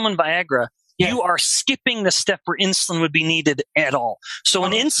giving someone Viagra, you are skipping the step where insulin would be needed at all. So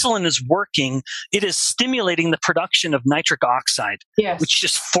when insulin is working, it is stimulating the production of nitric oxide, which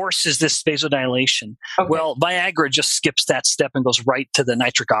just forces this vasodilation. Okay. Well, Viagra just skips that step and goes right to the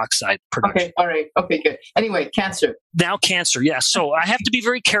nitric oxide production. Okay, all right. Okay, good. Anyway, cancer. Now cancer, So I have to be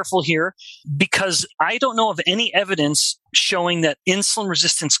very careful here because I don't know of any evidence showing that insulin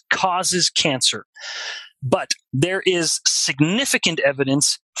resistance causes cancer. But there is significant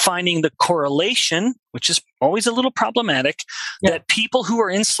evidence finding the correlation, which is always a little problematic, that people who are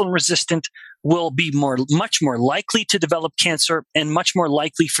insulin resistant will be much more likely to develop cancer and much more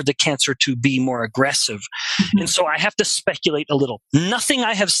likely for the cancer to be more aggressive. And so I have to speculate a little. Nothing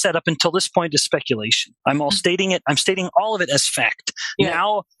I have said up until this point is speculation. I'm stating all of it as fact.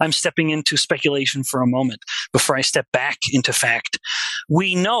 Now I'm stepping into speculation for a moment before I step back into fact.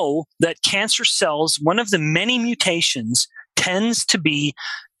 We know that cancer cells, one of the many mutations, tends to be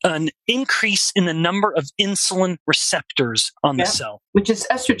an increase in the number of insulin receptors on the cell. Which is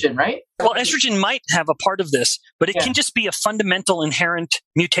estrogen, right? Well, estrogen might have a part of this, but it can just be a fundamental inherent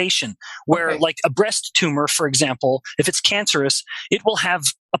mutation where, like a breast tumor, for example, if it's cancerous, it will have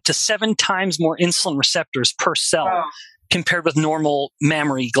up to 7 times more insulin receptors per cell compared with normal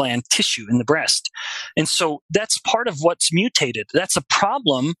mammary gland tissue in the breast. And so that's part of what's mutated. That's a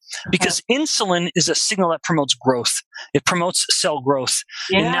problem because insulin is a signal that promotes growth. It promotes cell growth.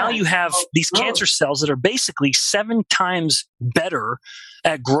 And now you have these cancer cells that are basically 7 times better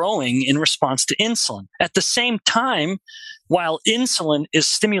at growing in response to insulin. At the same time, while insulin is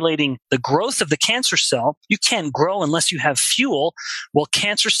stimulating the growth of the cancer cell, you can't grow unless you have fuel. Well,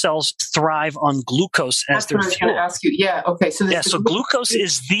 cancer cells thrive on glucose as their fuel. That's what I was going to ask you. Yeah, okay. So glucose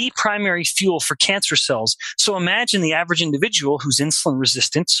is the primary fuel for cancer cells. So imagine the average individual who's insulin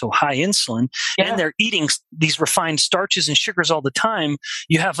resistant, so high insulin, and they're eating these refined starches and sugars all the time.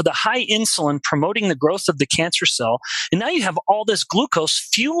 You have the high insulin promoting the growth of the cancer cell, and now you have all this glucose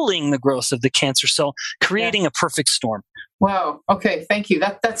fueling the growth of the cancer cell, creating a perfect storm. Wow. Okay. Thank you.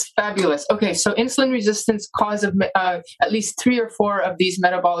 That's fabulous. Okay. So insulin resistance cause of at least 3 or 4 of these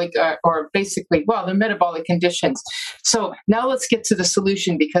metabolic or basically, the metabolic conditions. So now let's get to the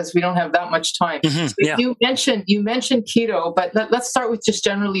solution because we don't have that much time. So you mentioned keto, but let's start with just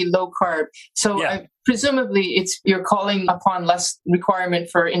generally low carb. So presumably you're calling upon less requirement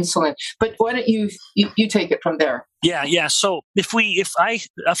for insulin, but why don't you take it from there? Yeah. So if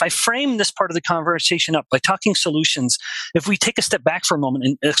I frame this part of the conversation up by talking solutions, if we take a step back for a moment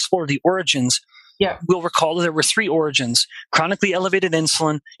and explore the origins, we'll recall that there were 3 origins: chronically elevated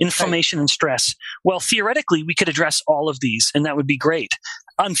insulin, inflammation, and stress. Well, theoretically, we could address all of these, and that would be great.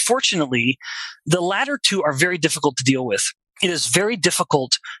 Unfortunately, the latter 2 are very difficult to deal with. It is very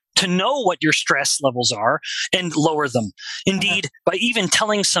difficult to know what your stress levels are and lower them. Indeed, by even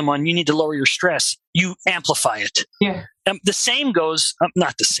telling someone you need to lower your stress, you amplify it. Yeah. The same goes,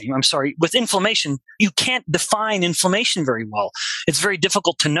 not the same, I'm sorry, with inflammation. You can't define inflammation very well. It's very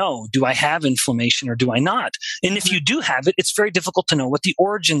difficult to know, do I have inflammation or do I not? And if you do have it, it's very difficult to know what the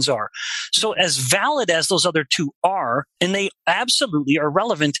origins are. So as valid as those other 2 are, and they absolutely are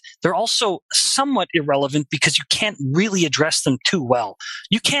relevant, they're also somewhat irrelevant because you can't really address them too well.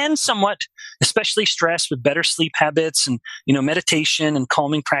 You can somewhat, especially stress with better sleep habits and, meditation and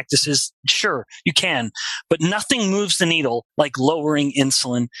calming practices. Sure, you can, but nothing moves the needle like lowering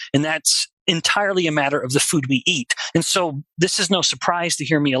insulin. And that's entirely a matter of the food we eat. And so this is no surprise to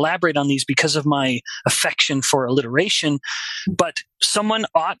hear me elaborate on these because of my affection for alliteration, but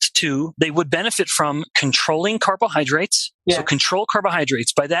they would benefit from controlling carbohydrates. So control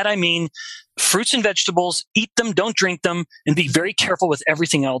carbohydrates. By that, I mean fruits and vegetables, eat them, don't drink them, and be very careful with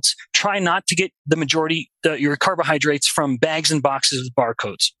everything else. Try not to get the majority, your carbohydrates from bags and boxes with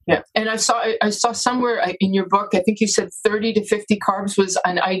barcodes. Yeah. And I saw somewhere in your book, I think you said 30 to 50 carbs was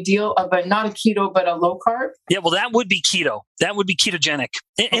an ideal of not a keto, but a low carb. Yeah. Well, that would be keto. That would be ketogenic.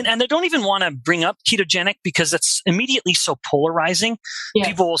 And I don't even want to bring up ketogenic because it's immediately so polarizing. Yeah.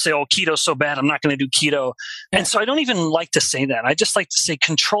 People will say, oh, keto's so bad, I'm not going to do keto. Yeah. And so I don't even like to say that. I just like to say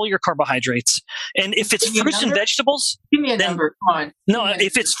control your carbohydrates. And if it's fruits and vegetables, give me a number. Come on. No,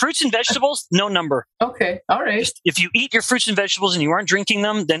 if it's fruits and vegetables, no number. Okay. All right. Just, if you eat your fruits and vegetables and you aren't drinking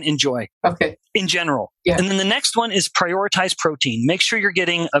them, then enjoy. Okay. In general. Yeah. And then the next one is prioritize protein. Make sure you're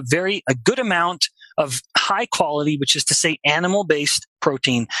getting a good amount of high quality, which is to say animal-based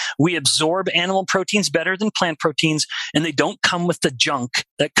protein. We absorb animal proteins better than plant proteins, and they don't come with the junk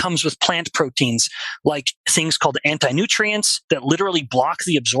that comes with plant proteins, like things called anti-nutrients that literally block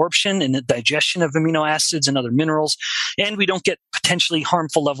the absorption and the digestion of amino acids and other minerals. And we don't get potentially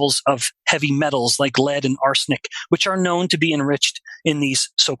harmful levels of heavy metals like lead and arsenic, which are known to be enriched in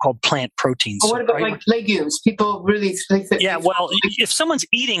these so-called plant proteins. Well, what about like legumes? People really think that. Yeah, well, if someone's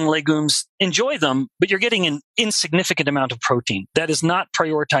eating legumes, enjoy them, but you're getting an insignificant amount of protein. That is not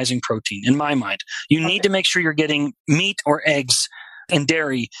prioritizing protein in my mind. You need to make sure you're getting meat or eggs and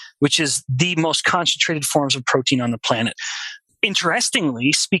dairy, which is the most concentrated forms of protein on the planet.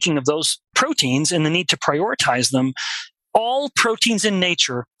 Interestingly, speaking of those proteins and the need to prioritize them, all proteins in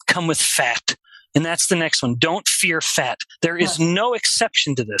nature come with fat. And that's the next one. Don't fear fat. There is no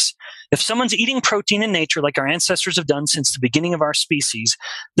exception to this. If someone's eating protein in nature, like our ancestors have done since the beginning of our species,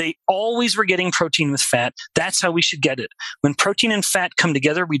 they always were getting protein with fat. That's how we should get it. When protein and fat come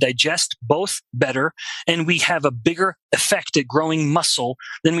together, we digest both better, and we have a bigger effect at growing muscle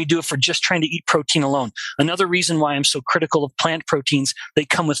than we do if we're just trying to eat protein alone. Another reason why I'm so critical of plant proteins, they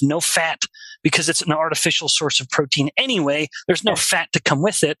come with no fat because it's an artificial source of protein anyway. There's no fat to come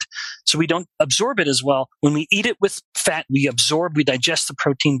with it, so we don't absorb it as well. When we eat it with fat, we digest the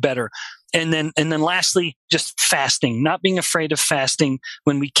protein better. And then lastly, just fasting, not being afraid of fasting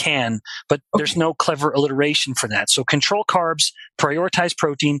when we can, but there's no clever alliteration for that. So control carbs, prioritize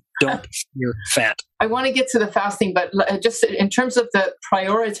protein, don't fear fat. I want to get to the fasting, but just in terms of the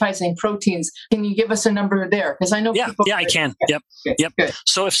prioritizing proteins, can you give us a number there? Because I know people. Yeah, I can. Yep. Good.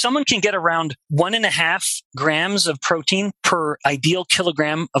 So if someone can get around 1.5 grams of protein per ideal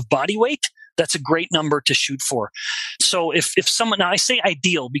kilogram of body weight, that's a great number to shoot for. So if someone, now I say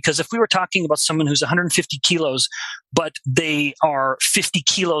ideal because if we were talking about someone who's 150 kilos, but they are 50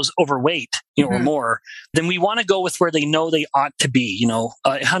 kilos overweight, or more, then we want to go with where they know they ought to be.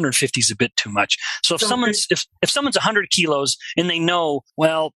 150 is a bit too much. So if someone's 100 kilos and they know,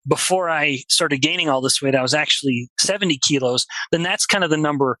 well, before I started gaining all this weight, I was actually 70 kilos, then that's kind of the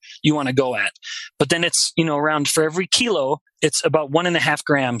number you want to go at. But then it's, around for every kilo, it's about 1.5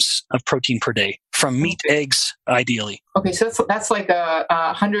 grams of protein per day from meat, eggs, ideally. Okay, so that's like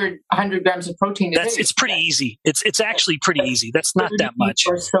 100 grams of protein a day. It's pretty easy. It's actually pretty easy. That's not that much.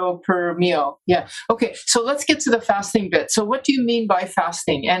 Or so per meal. Yeah. Okay, so let's get to the fasting bit. So what do you mean by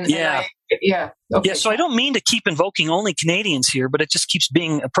fasting? Okay. Yeah, so I don't mean to keep invoking only Canadians here, but it just keeps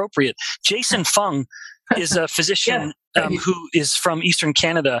being appropriate. Jason Fung is a physician who is from Eastern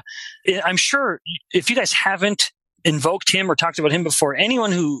Canada. I'm sure if you guys haven't invoked him or talked about him before,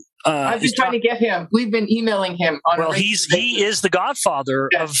 anyone who I've been trying to get him. We've been emailing him. He is the godfather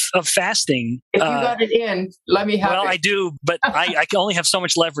of fasting. If you got it in, let me have it. Well, I do, but I can only have so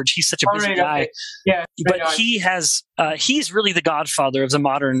much leverage. He's such a busy guy. Okay. Yeah, but he's really the godfather of the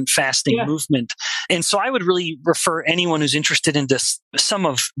modern fasting movement. And so I would really refer anyone who's interested in some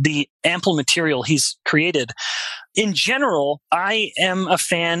of the ample material he's created. In general, I am a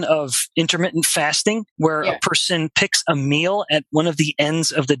fan of intermittent fasting, where a person picks a meal at one of the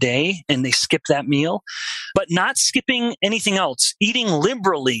ends of the day and they skip that meal, but not skipping anything else, eating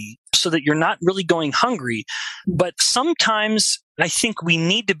liberally so that you're not really going hungry. But sometimes I think we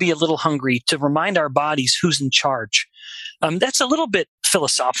need to be a little hungry to remind our bodies who's in charge. That's a little bit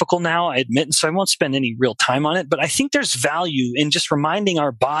philosophical now, I admit, and so I won't spend any real time on it, but I think there's value in just reminding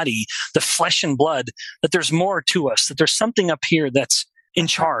our body, the flesh and blood, that there's more to us, that there's something up here that's in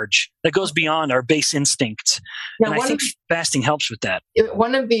charge, that goes beyond our base instincts. And I think fasting helps with that.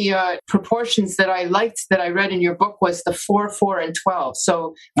 One of the proportions that I liked that I read in your book was the 4, 4, and 12.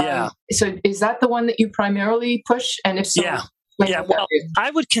 So, so is that the one that you primarily push? And if so, well, I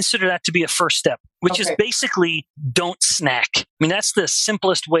would consider that to be a first step, which is basically don't snack. I mean, that's the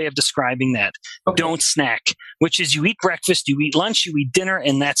simplest way of describing that. Okay. Don't snack, which is you eat breakfast, you eat lunch, you eat dinner,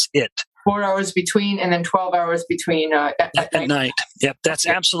 and that's it. 4 hours between, and then 12 hours between at night. Yep, that's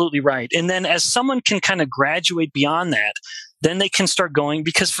absolutely right. And then as someone can kind of graduate beyond that, then they can start going,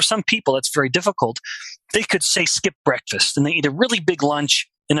 because for some people it's very difficult. They could say skip breakfast and they eat a really big lunch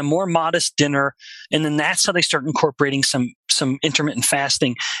and a more modest dinner, and then that's how they start incorporating some intermittent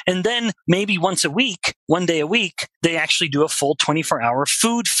fasting. And then maybe once a week, one day a week, they actually do a full 24-hour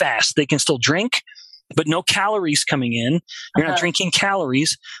food fast. They can still drink, but no calories coming in. You're not drinking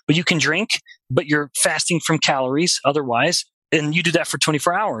calories, but you can drink, but you're fasting from calories otherwise. And you do that for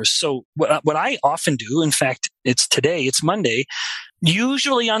 24 hours. So what I often do, in fact, it's Monday.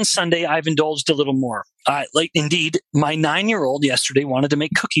 Usually on Sunday, I've indulged a little more. Indeed, my 9-year-old yesterday wanted to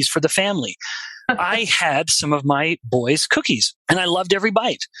make cookies for the family. I had some of my boys' cookies, and I loved every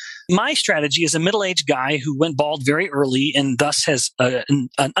bite. My strategy as a middle-aged guy who went bald very early and thus has a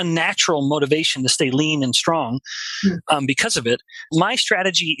unnatural motivation to stay lean and strong because of it, my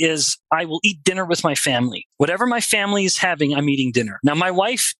strategy is I will eat dinner with my family. Whatever my family is having, I'm eating dinner. Now, my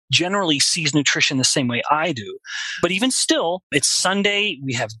wife generally sees nutrition the same way I do, but even still, it's Sunday,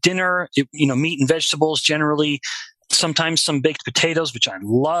 we have dinner, meat and vegetables generally. Sometimes some baked potatoes, which I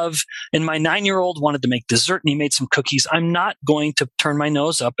love. And my 9-year-old wanted to make dessert and he made some cookies. I'm not going to turn my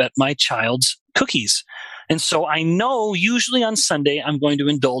nose up at my child's cookies. And so I know usually on Sunday, I'm going to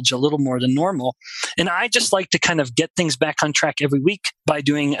indulge a little more than normal. And I just like to kind of get things back on track every week by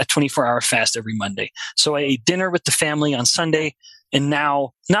doing a 24-hour fast every Monday. So I ate dinner with the family on Sunday. And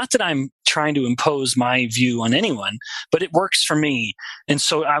now, not that I'm trying to impose my view on anyone, but it works for me. And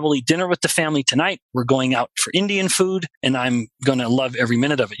so I will eat dinner with the family tonight. We're going out for Indian food, and I'm going to love every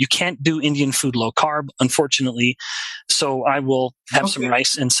minute of it. You can't do Indian food low carb, unfortunately. So I will have some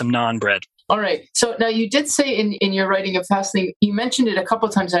rice and some naan bread. All right. So now you did say in your writing of fasting, you mentioned it a couple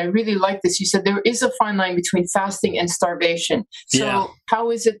of times. I really like this. You said there is a fine line between fasting and starvation. So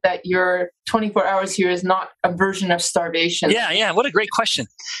how is it that your 24 hours here is not a version of starvation? Yeah. What a great question.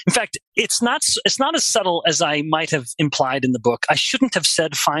 In fact, it's not as subtle as I might have implied in the book. I shouldn't have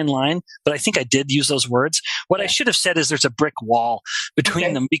said fine line, but I think I did use those words. What I should have said is there's a brick wall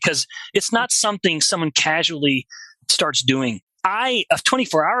between them, because it's not something someone casually starts doing. A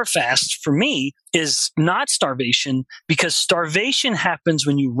 24-hour fast for me is not starvation, because starvation happens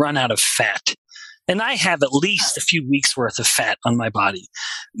when you run out of fat. And I have at least a few weeks worth of fat on my body.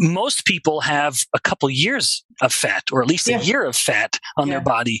 Most people have a couple years of fat, or at least a year of fat on their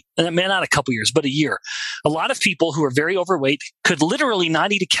body. And not a couple years, but a year. A lot of people who are very overweight could literally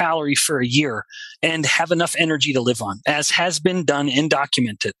not eat a calorie for a year and have enough energy to live on, as has been done and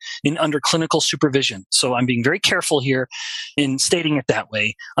documented under clinical supervision. So I'm being very careful here in stating it that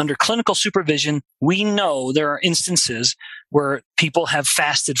way. Under clinical supervision, we know there are instances where people have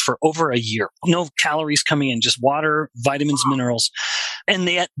fasted for over a year. No calories coming in, just water, vitamins, minerals. And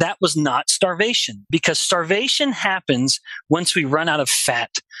that was not starvation, because starvation happens once we run out of fat.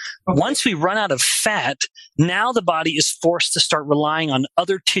 Okay. Once we run out of fat, now the body is forced to start relying on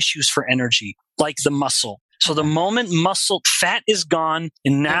other tissues for energy, like the muscle. So the moment fat is gone,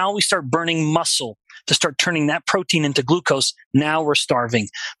 and now we start burning muscle to start turning that protein into glucose, now we're starving.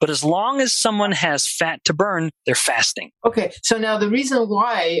 But as long as someone has fat to burn, they're fasting. Okay, so now the reason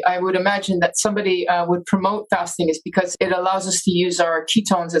why I would imagine that somebody would promote fasting is because it allows us to use our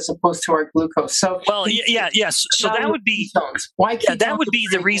ketones as opposed to our glucose. So, well, yes. So that would be ketones. Why ketones? That would be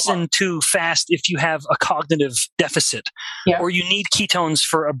the reason to fast if you have a cognitive deficit, or you need ketones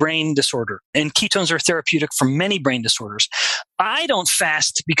for a brain disorder. And ketones are therapeutic for many brain disorders. I don't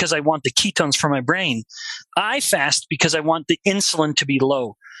fast because I want the ketones for my brain. I fast because I want the insulin to be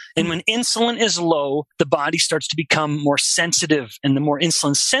low. And when insulin is low, the body starts to become more sensitive. And the more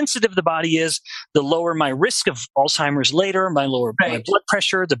insulin sensitive the body is, the lower my risk of Alzheimer's later, my lower my blood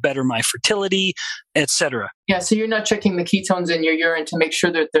pressure, the better my fertility, etc. Yeah, so you're not checking the ketones in your urine to make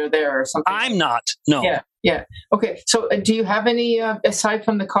sure that they're there or something? I'm not, no. Yeah. Okay. So do you have any, aside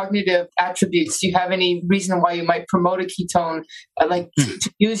from the cognitive attributes, do you have any reason why you might promote a ketone,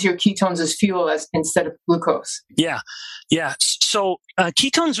 to use your ketones as fuel instead of glucose? Yeah. So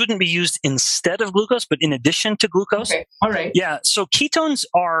ketones wouldn't be used instead of glucose, but in addition to glucose. Okay. All right. Yeah. So ketones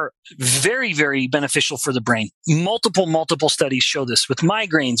are very, very beneficial for the brain. Multiple studies show this with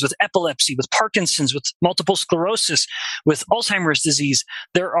migraines, with epilepsy, with Parkinson's, with multiple sclerosis, with Alzheimer's disease.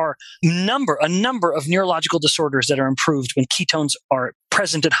 There are a number of neurological disorders that are improved when ketones are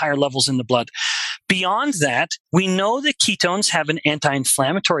present at higher levels in the blood. Beyond that, we know that ketones have an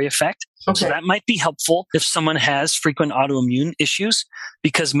anti-inflammatory effect. Okay. So that might be helpful if someone has frequent autoimmune issues,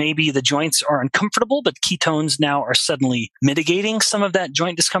 because maybe the joints are uncomfortable, but ketones now are suddenly mitigating some of that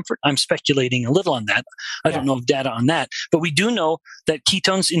joint discomfort. I'm speculating a little on that. I don't know of data on that, but we do know that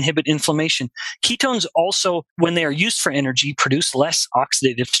ketones inhibit inflammation. Ketones also, when they are used for energy, produce less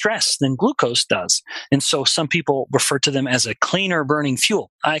oxidative stress than glucose does. And so some people refer to them as a cleaner burning fuel.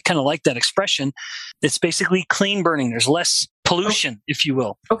 I kind of like that expression. It's basically clean burning. There's less pollution, if you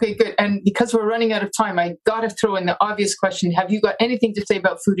will. Okay, good. And because we're running out of time, I got to throw in the obvious question. Have you got anything to say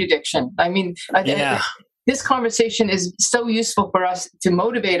about food addiction? I mean, this conversation is so useful for us to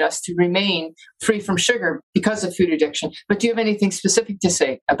motivate us to remain free from sugar because of food addiction. But do you have anything specific to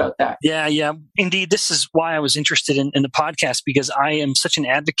say about that? Yeah. Indeed, this is why I was interested in the podcast, because I am such an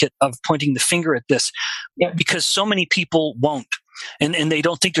advocate of pointing the finger at this, because so many people won't. And they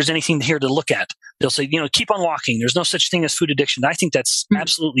don't think there's anything here to look at. They'll say, keep on walking. There's no such thing as food addiction. I think that's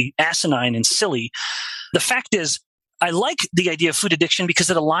absolutely asinine and silly. The fact is, I like the idea of food addiction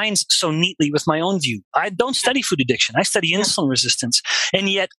because it aligns so neatly with my own view. I don't study food addiction. I study insulin resistance. And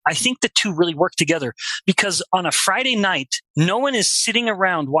yet I think the two really work together, because on a Friday night, no one is sitting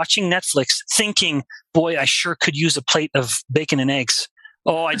around watching Netflix thinking, boy, I sure could use a plate of bacon and eggs.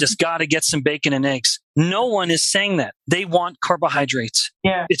 Oh, I just got to get some bacon and eggs. No one is saying that. They want carbohydrates.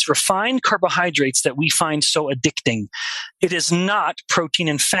 Yeah. It's refined carbohydrates that we find so addicting. It is not protein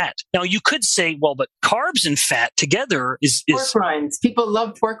and fat. Now, you could say, well, but carbs and fat together is pork rinds. People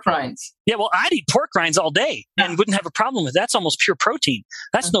love pork rinds. Yeah, well, I'd eat pork rinds all day and wouldn't have a problem with that. That's almost pure protein.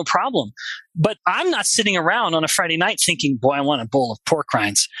 That's no problem. But I'm not sitting around on a Friday night thinking, boy, I want a bowl of pork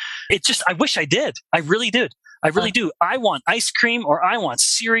rinds. I wish I did. I really did. I really do. I want ice cream, or I want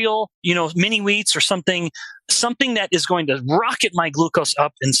cereal, mini wheats or something that is going to rocket my glucose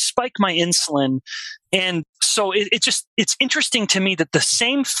up and spike my insulin. And so it's interesting to me that the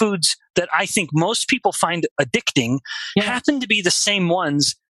same foods that I think most people find addicting happen to be the same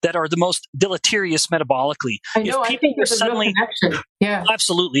ones that are the most deleterious metabolically. I know. I think there's a real connection. Yeah,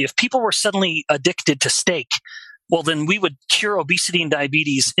 absolutely. If people were suddenly addicted to steak, well, then we would cure obesity and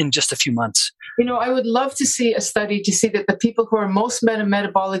diabetes in just a few months. I would love to see a study to see that the people who are most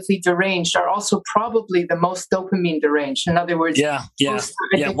metabolically deranged are also probably the most dopamine deranged. In other words,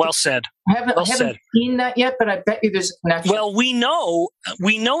 well said. I haven't seen that yet, but I bet you there's a connection. Well, we know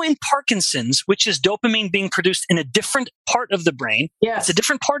in Parkinson's, which is dopamine being produced in a different part of the brain. Yes. It's a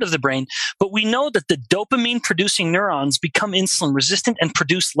different part of the brain, but we know that the dopamine producing neurons become insulin resistant and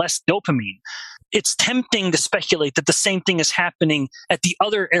produce less dopamine. It's tempting to speculate that the same thing is happening at the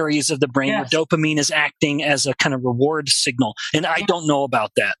other areas of the brain where dopamine is acting as a kind of reward signal. And I don't know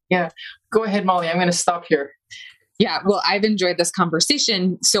about that. Yeah. Go ahead, Molly. I'm going to stop here. Yeah, well, I've enjoyed this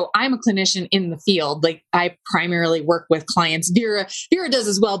conversation. So I'm a clinician in the field. Like I primarily work with clients. Vera does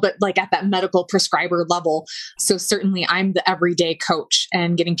as well, but like at that medical prescriber level. So certainly I'm the everyday coach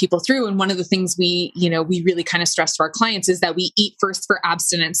and getting people through. And one of the things we really kind of stress to our clients is that we eat first for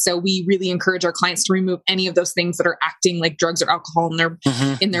abstinence. So we really encourage our clients to remove any of those things that are acting like drugs or alcohol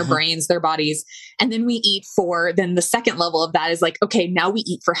in their brains, their bodies. And then we eat then the second level of that is like, okay, now we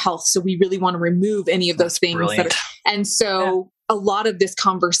eat for health. So we really want to remove any of those things that are. And so a lot of this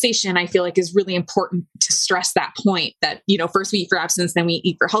conversation, I feel like, is really important to stress that point that, first we eat for abstinence, then we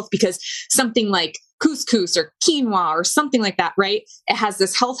eat for health, because something like couscous or quinoa or something like that, right? It has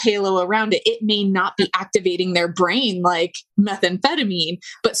this health halo around it. It may not be activating their brain like methamphetamine,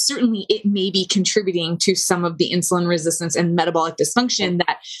 but certainly it may be contributing to some of the insulin resistance and metabolic dysfunction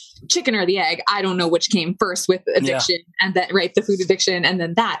that chicken or the egg, I don't know which came first with addiction and that, right? The food addiction and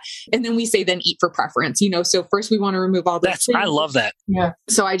then that. And then we say, then eat for preference, so first we want to remove all those things. I love that. Yeah.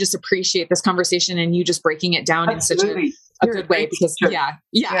 So I just appreciate this conversation and you just breaking it down in such a good way, because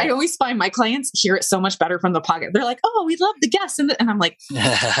I always find my clients hear it so much better from the pocket. They're like, oh, we love the guests. And I'm like, isn't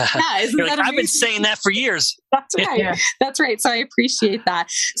that amazing? I've been saying that for years. That's right. Yeah. That's right. So I appreciate that.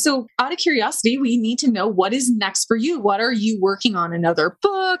 So out of curiosity, we need to know what is next for you. What are you working on? Another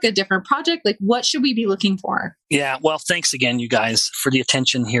book, a different project? Like what should we be looking for? Yeah. Well, thanks again, you guys, for the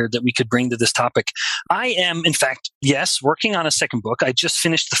attention here that we could bring to this topic. I am, in fact, working on a second book. I just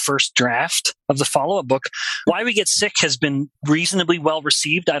finished the first draft of the follow-up book. Why We Get Sick has been reasonably well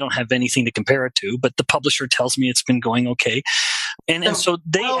received. I don't have anything to compare it to, but the publisher tells me it's been going okay. And so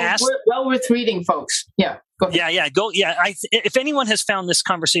they asked... Well worth reading, folks. Yeah. Go ahead. If anyone has found this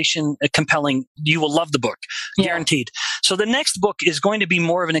conversation compelling, you will love the book, guaranteed. So the next book is going to be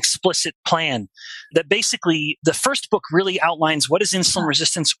more of an explicit plan that basically the first book really outlines what is insulin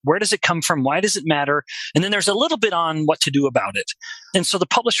resistance, where does it come from, why does it matter, and then there's a little bit on what to do about it. And so the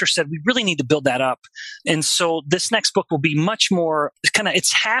publisher said, we really need to build that up. And so this next book will be much more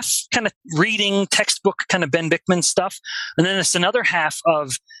it's half kind of reading textbook kind of Ben Bikman stuff. And then it's another half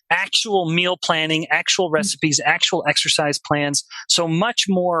of actual meal planning, actual recipes, actual exercise plans. So much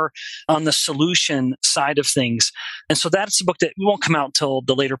more on the solution side of things. And so that's a book that won't come out till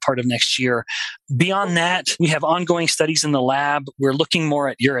the later part of next year. Beyond that, we have ongoing studies in the lab. We're looking more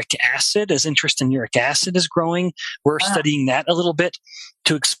at uric acid, as interest in uric acid is growing. We're studying that a little bit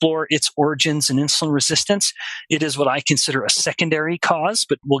to explore its origins in insulin resistance. It is what I consider a secondary cause,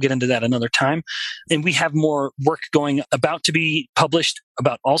 but we'll get into that another time. And we have more work about to be published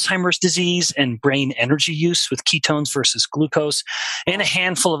about Alzheimer's disease and brain energy use with ketones versus glucose, and a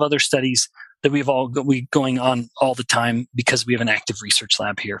handful of other studies that we going on all the time because we have an active research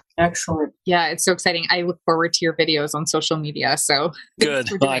lab here. Excellent. Yeah, it's so exciting. I look forward to your videos on social media. So good.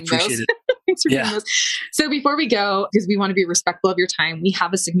 Well, I appreciate it. Thanks for doing those. So before we go, because we want to be respectful of your time, we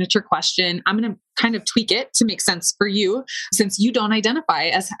have a signature question. I'm going to kind of tweak it to make sense for you, since you don't identify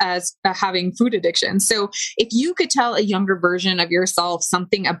as having food addiction. So if you could tell a younger version of yourself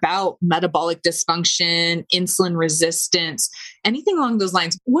something about metabolic dysfunction, insulin resistance, anything along those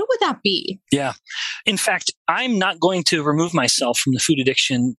lines, what would that be? Yeah. In fact, I'm not going to remove myself from the food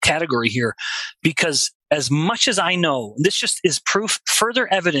addiction category here, because as much as I know, this just is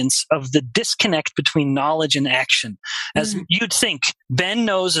further evidence of the disconnect between knowledge and action. As you'd think, Ben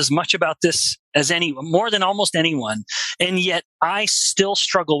knows as much about this as more than almost anyone. And yet I still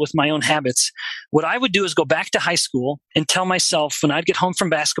struggle with my own habits. What I would do is go back to high school and tell myself, when I'd get home from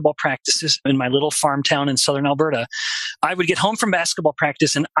basketball practices in my little farm town in southern Alberta, I would get home from basketball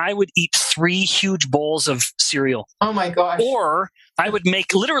practice and I would eat 3 huge bowls of cereal. Oh my gosh. Or I would make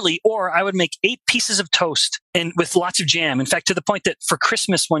 8 pieces of toast and with lots of jam. In fact, to the point that for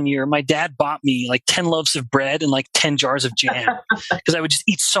Christmas one year, my dad bought me like 10 loaves of bread and like 10 jars of jam because I would just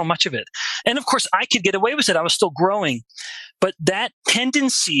eat so much of it. And of course, I could get away with it. I was still growing. But that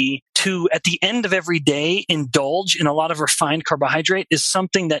tendency to, at the end of every day, indulge in a lot of refined carbohydrate is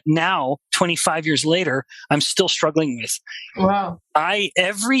something that now, 25 years later, I'm still struggling with. Wow.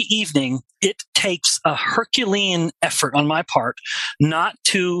 Every evening, it takes a Herculean effort on my part not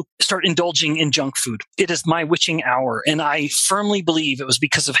to start indulging in junk food. It is my witching hour. And I firmly believe it was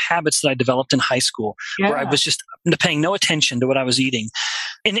because of habits that I developed in high school, where I was just paying no attention to what I was eating.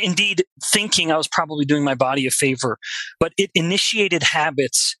 And indeed, thinking I was probably doing my body a favor. But it initiated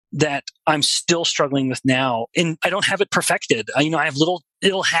habits that I'm still struggling with now. And I don't have it perfected. I have little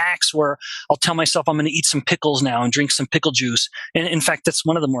hacks where I'll tell myself I'm going to eat some pickles now and drink some pickle juice. And in fact, that's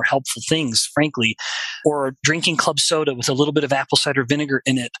one of the more helpful things, frankly, or drinking club soda with a little bit of apple cider vinegar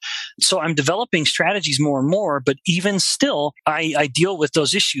in it. So I'm developing strategies more and more, but even still, I deal with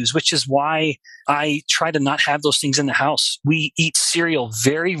those issues, which is why I try to not have those things in the house. We eat cereal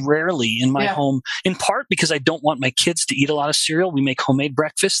very rarely in my home, in part because I don't want my kids to eat a lot of cereal. We make homemade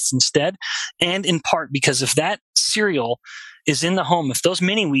breakfasts instead. And in part because if that cereal is in the home, if those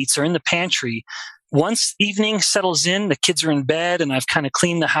mini wheats are in the pantry, once evening settles in, the kids are in bed and I've kind of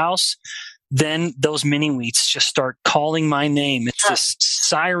cleaned the house, then those mini wheats just start calling my name. It's this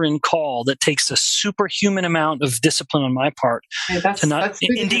siren call that takes a superhuman amount of discipline on my part.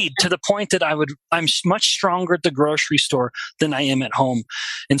 Indeed, to the point that I'm much stronger at the grocery store than I am at home.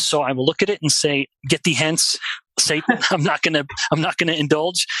 And so I will look at it and say, get thee hence, Satan. I'm not going to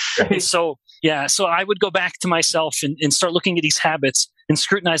indulge. Right. And so I would go back to myself and start looking at these habits and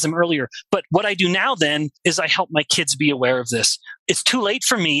scrutinize them earlier. But what I do now then is I help my kids be aware of this. It's too late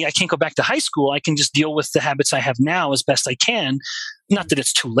for me. I can't go back to high school. I can just deal with the habits I have now as best I can. Not that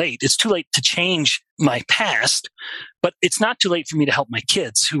it's too late. It's too late to change my past, but it's not too late for me to help my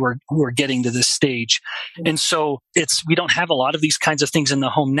kids who are getting to this stage. And so we don't have a lot of these kinds of things in the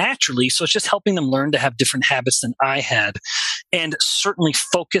home naturally. So it's just helping them learn to have different habits than I had, and certainly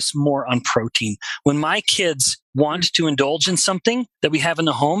focus more on protein. When my kids want to indulge in something that we have in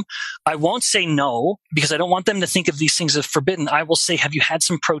the home, I won't say no because I don't want them to think of these things as forbidden. I will say, have you had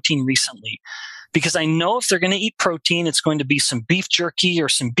some protein recently? Because I know if they're going to eat protein, it's going to be some beef jerky or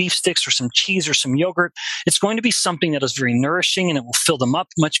some beef sticks or some cheese or some yogurt. It's going to be something that is very nourishing and it will fill them up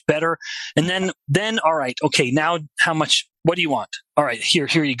much better. And then all right, okay, now how much? What do you want? All right, here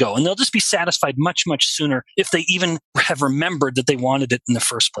you go. And they'll just be satisfied much, much sooner if they even have remembered that they wanted it in the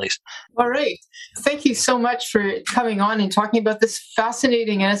first place. All right. Thank you so much for coming on and talking about this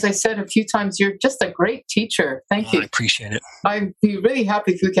fascinating. And as I said a few times, you're just a great teacher. Thank you. I appreciate it. I'd be really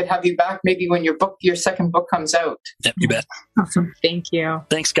happy if we could have you back maybe when your second book comes out. Yep, you bet. Awesome. Thank you.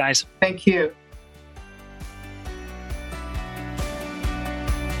 Thanks, guys. Thank you.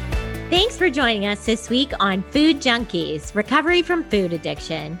 Thanks for joining us this week on Food Junkies, Recovery from Food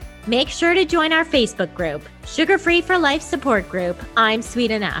Addiction. Make sure to join our Facebook group, Sugar Free for Life support group, I'm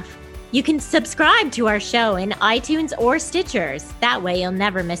Sweet Enough. You can subscribe to our show in iTunes or Stitchers. That way you'll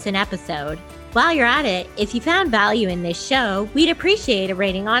never miss an episode. While you're at it, if you found value in this show, we'd appreciate a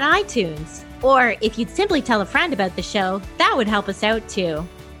rating on iTunes. Or if you'd simply tell a friend about the show, that would help us out too.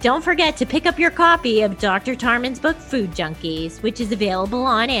 Don't forget to pick up your copy of Dr. Tarman's book, Food Junkies, which is available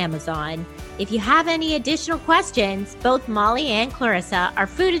on Amazon. If you have any additional questions, both Molly and Clarissa are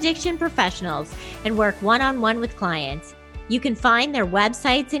food addiction professionals and work one-on-one with clients. You can find their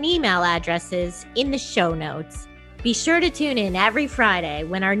websites and email addresses in the show notes. Be sure to tune in every Friday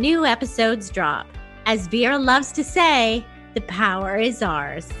when our new episodes drop. As Vera loves to say, the power is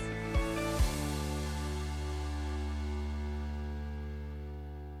ours.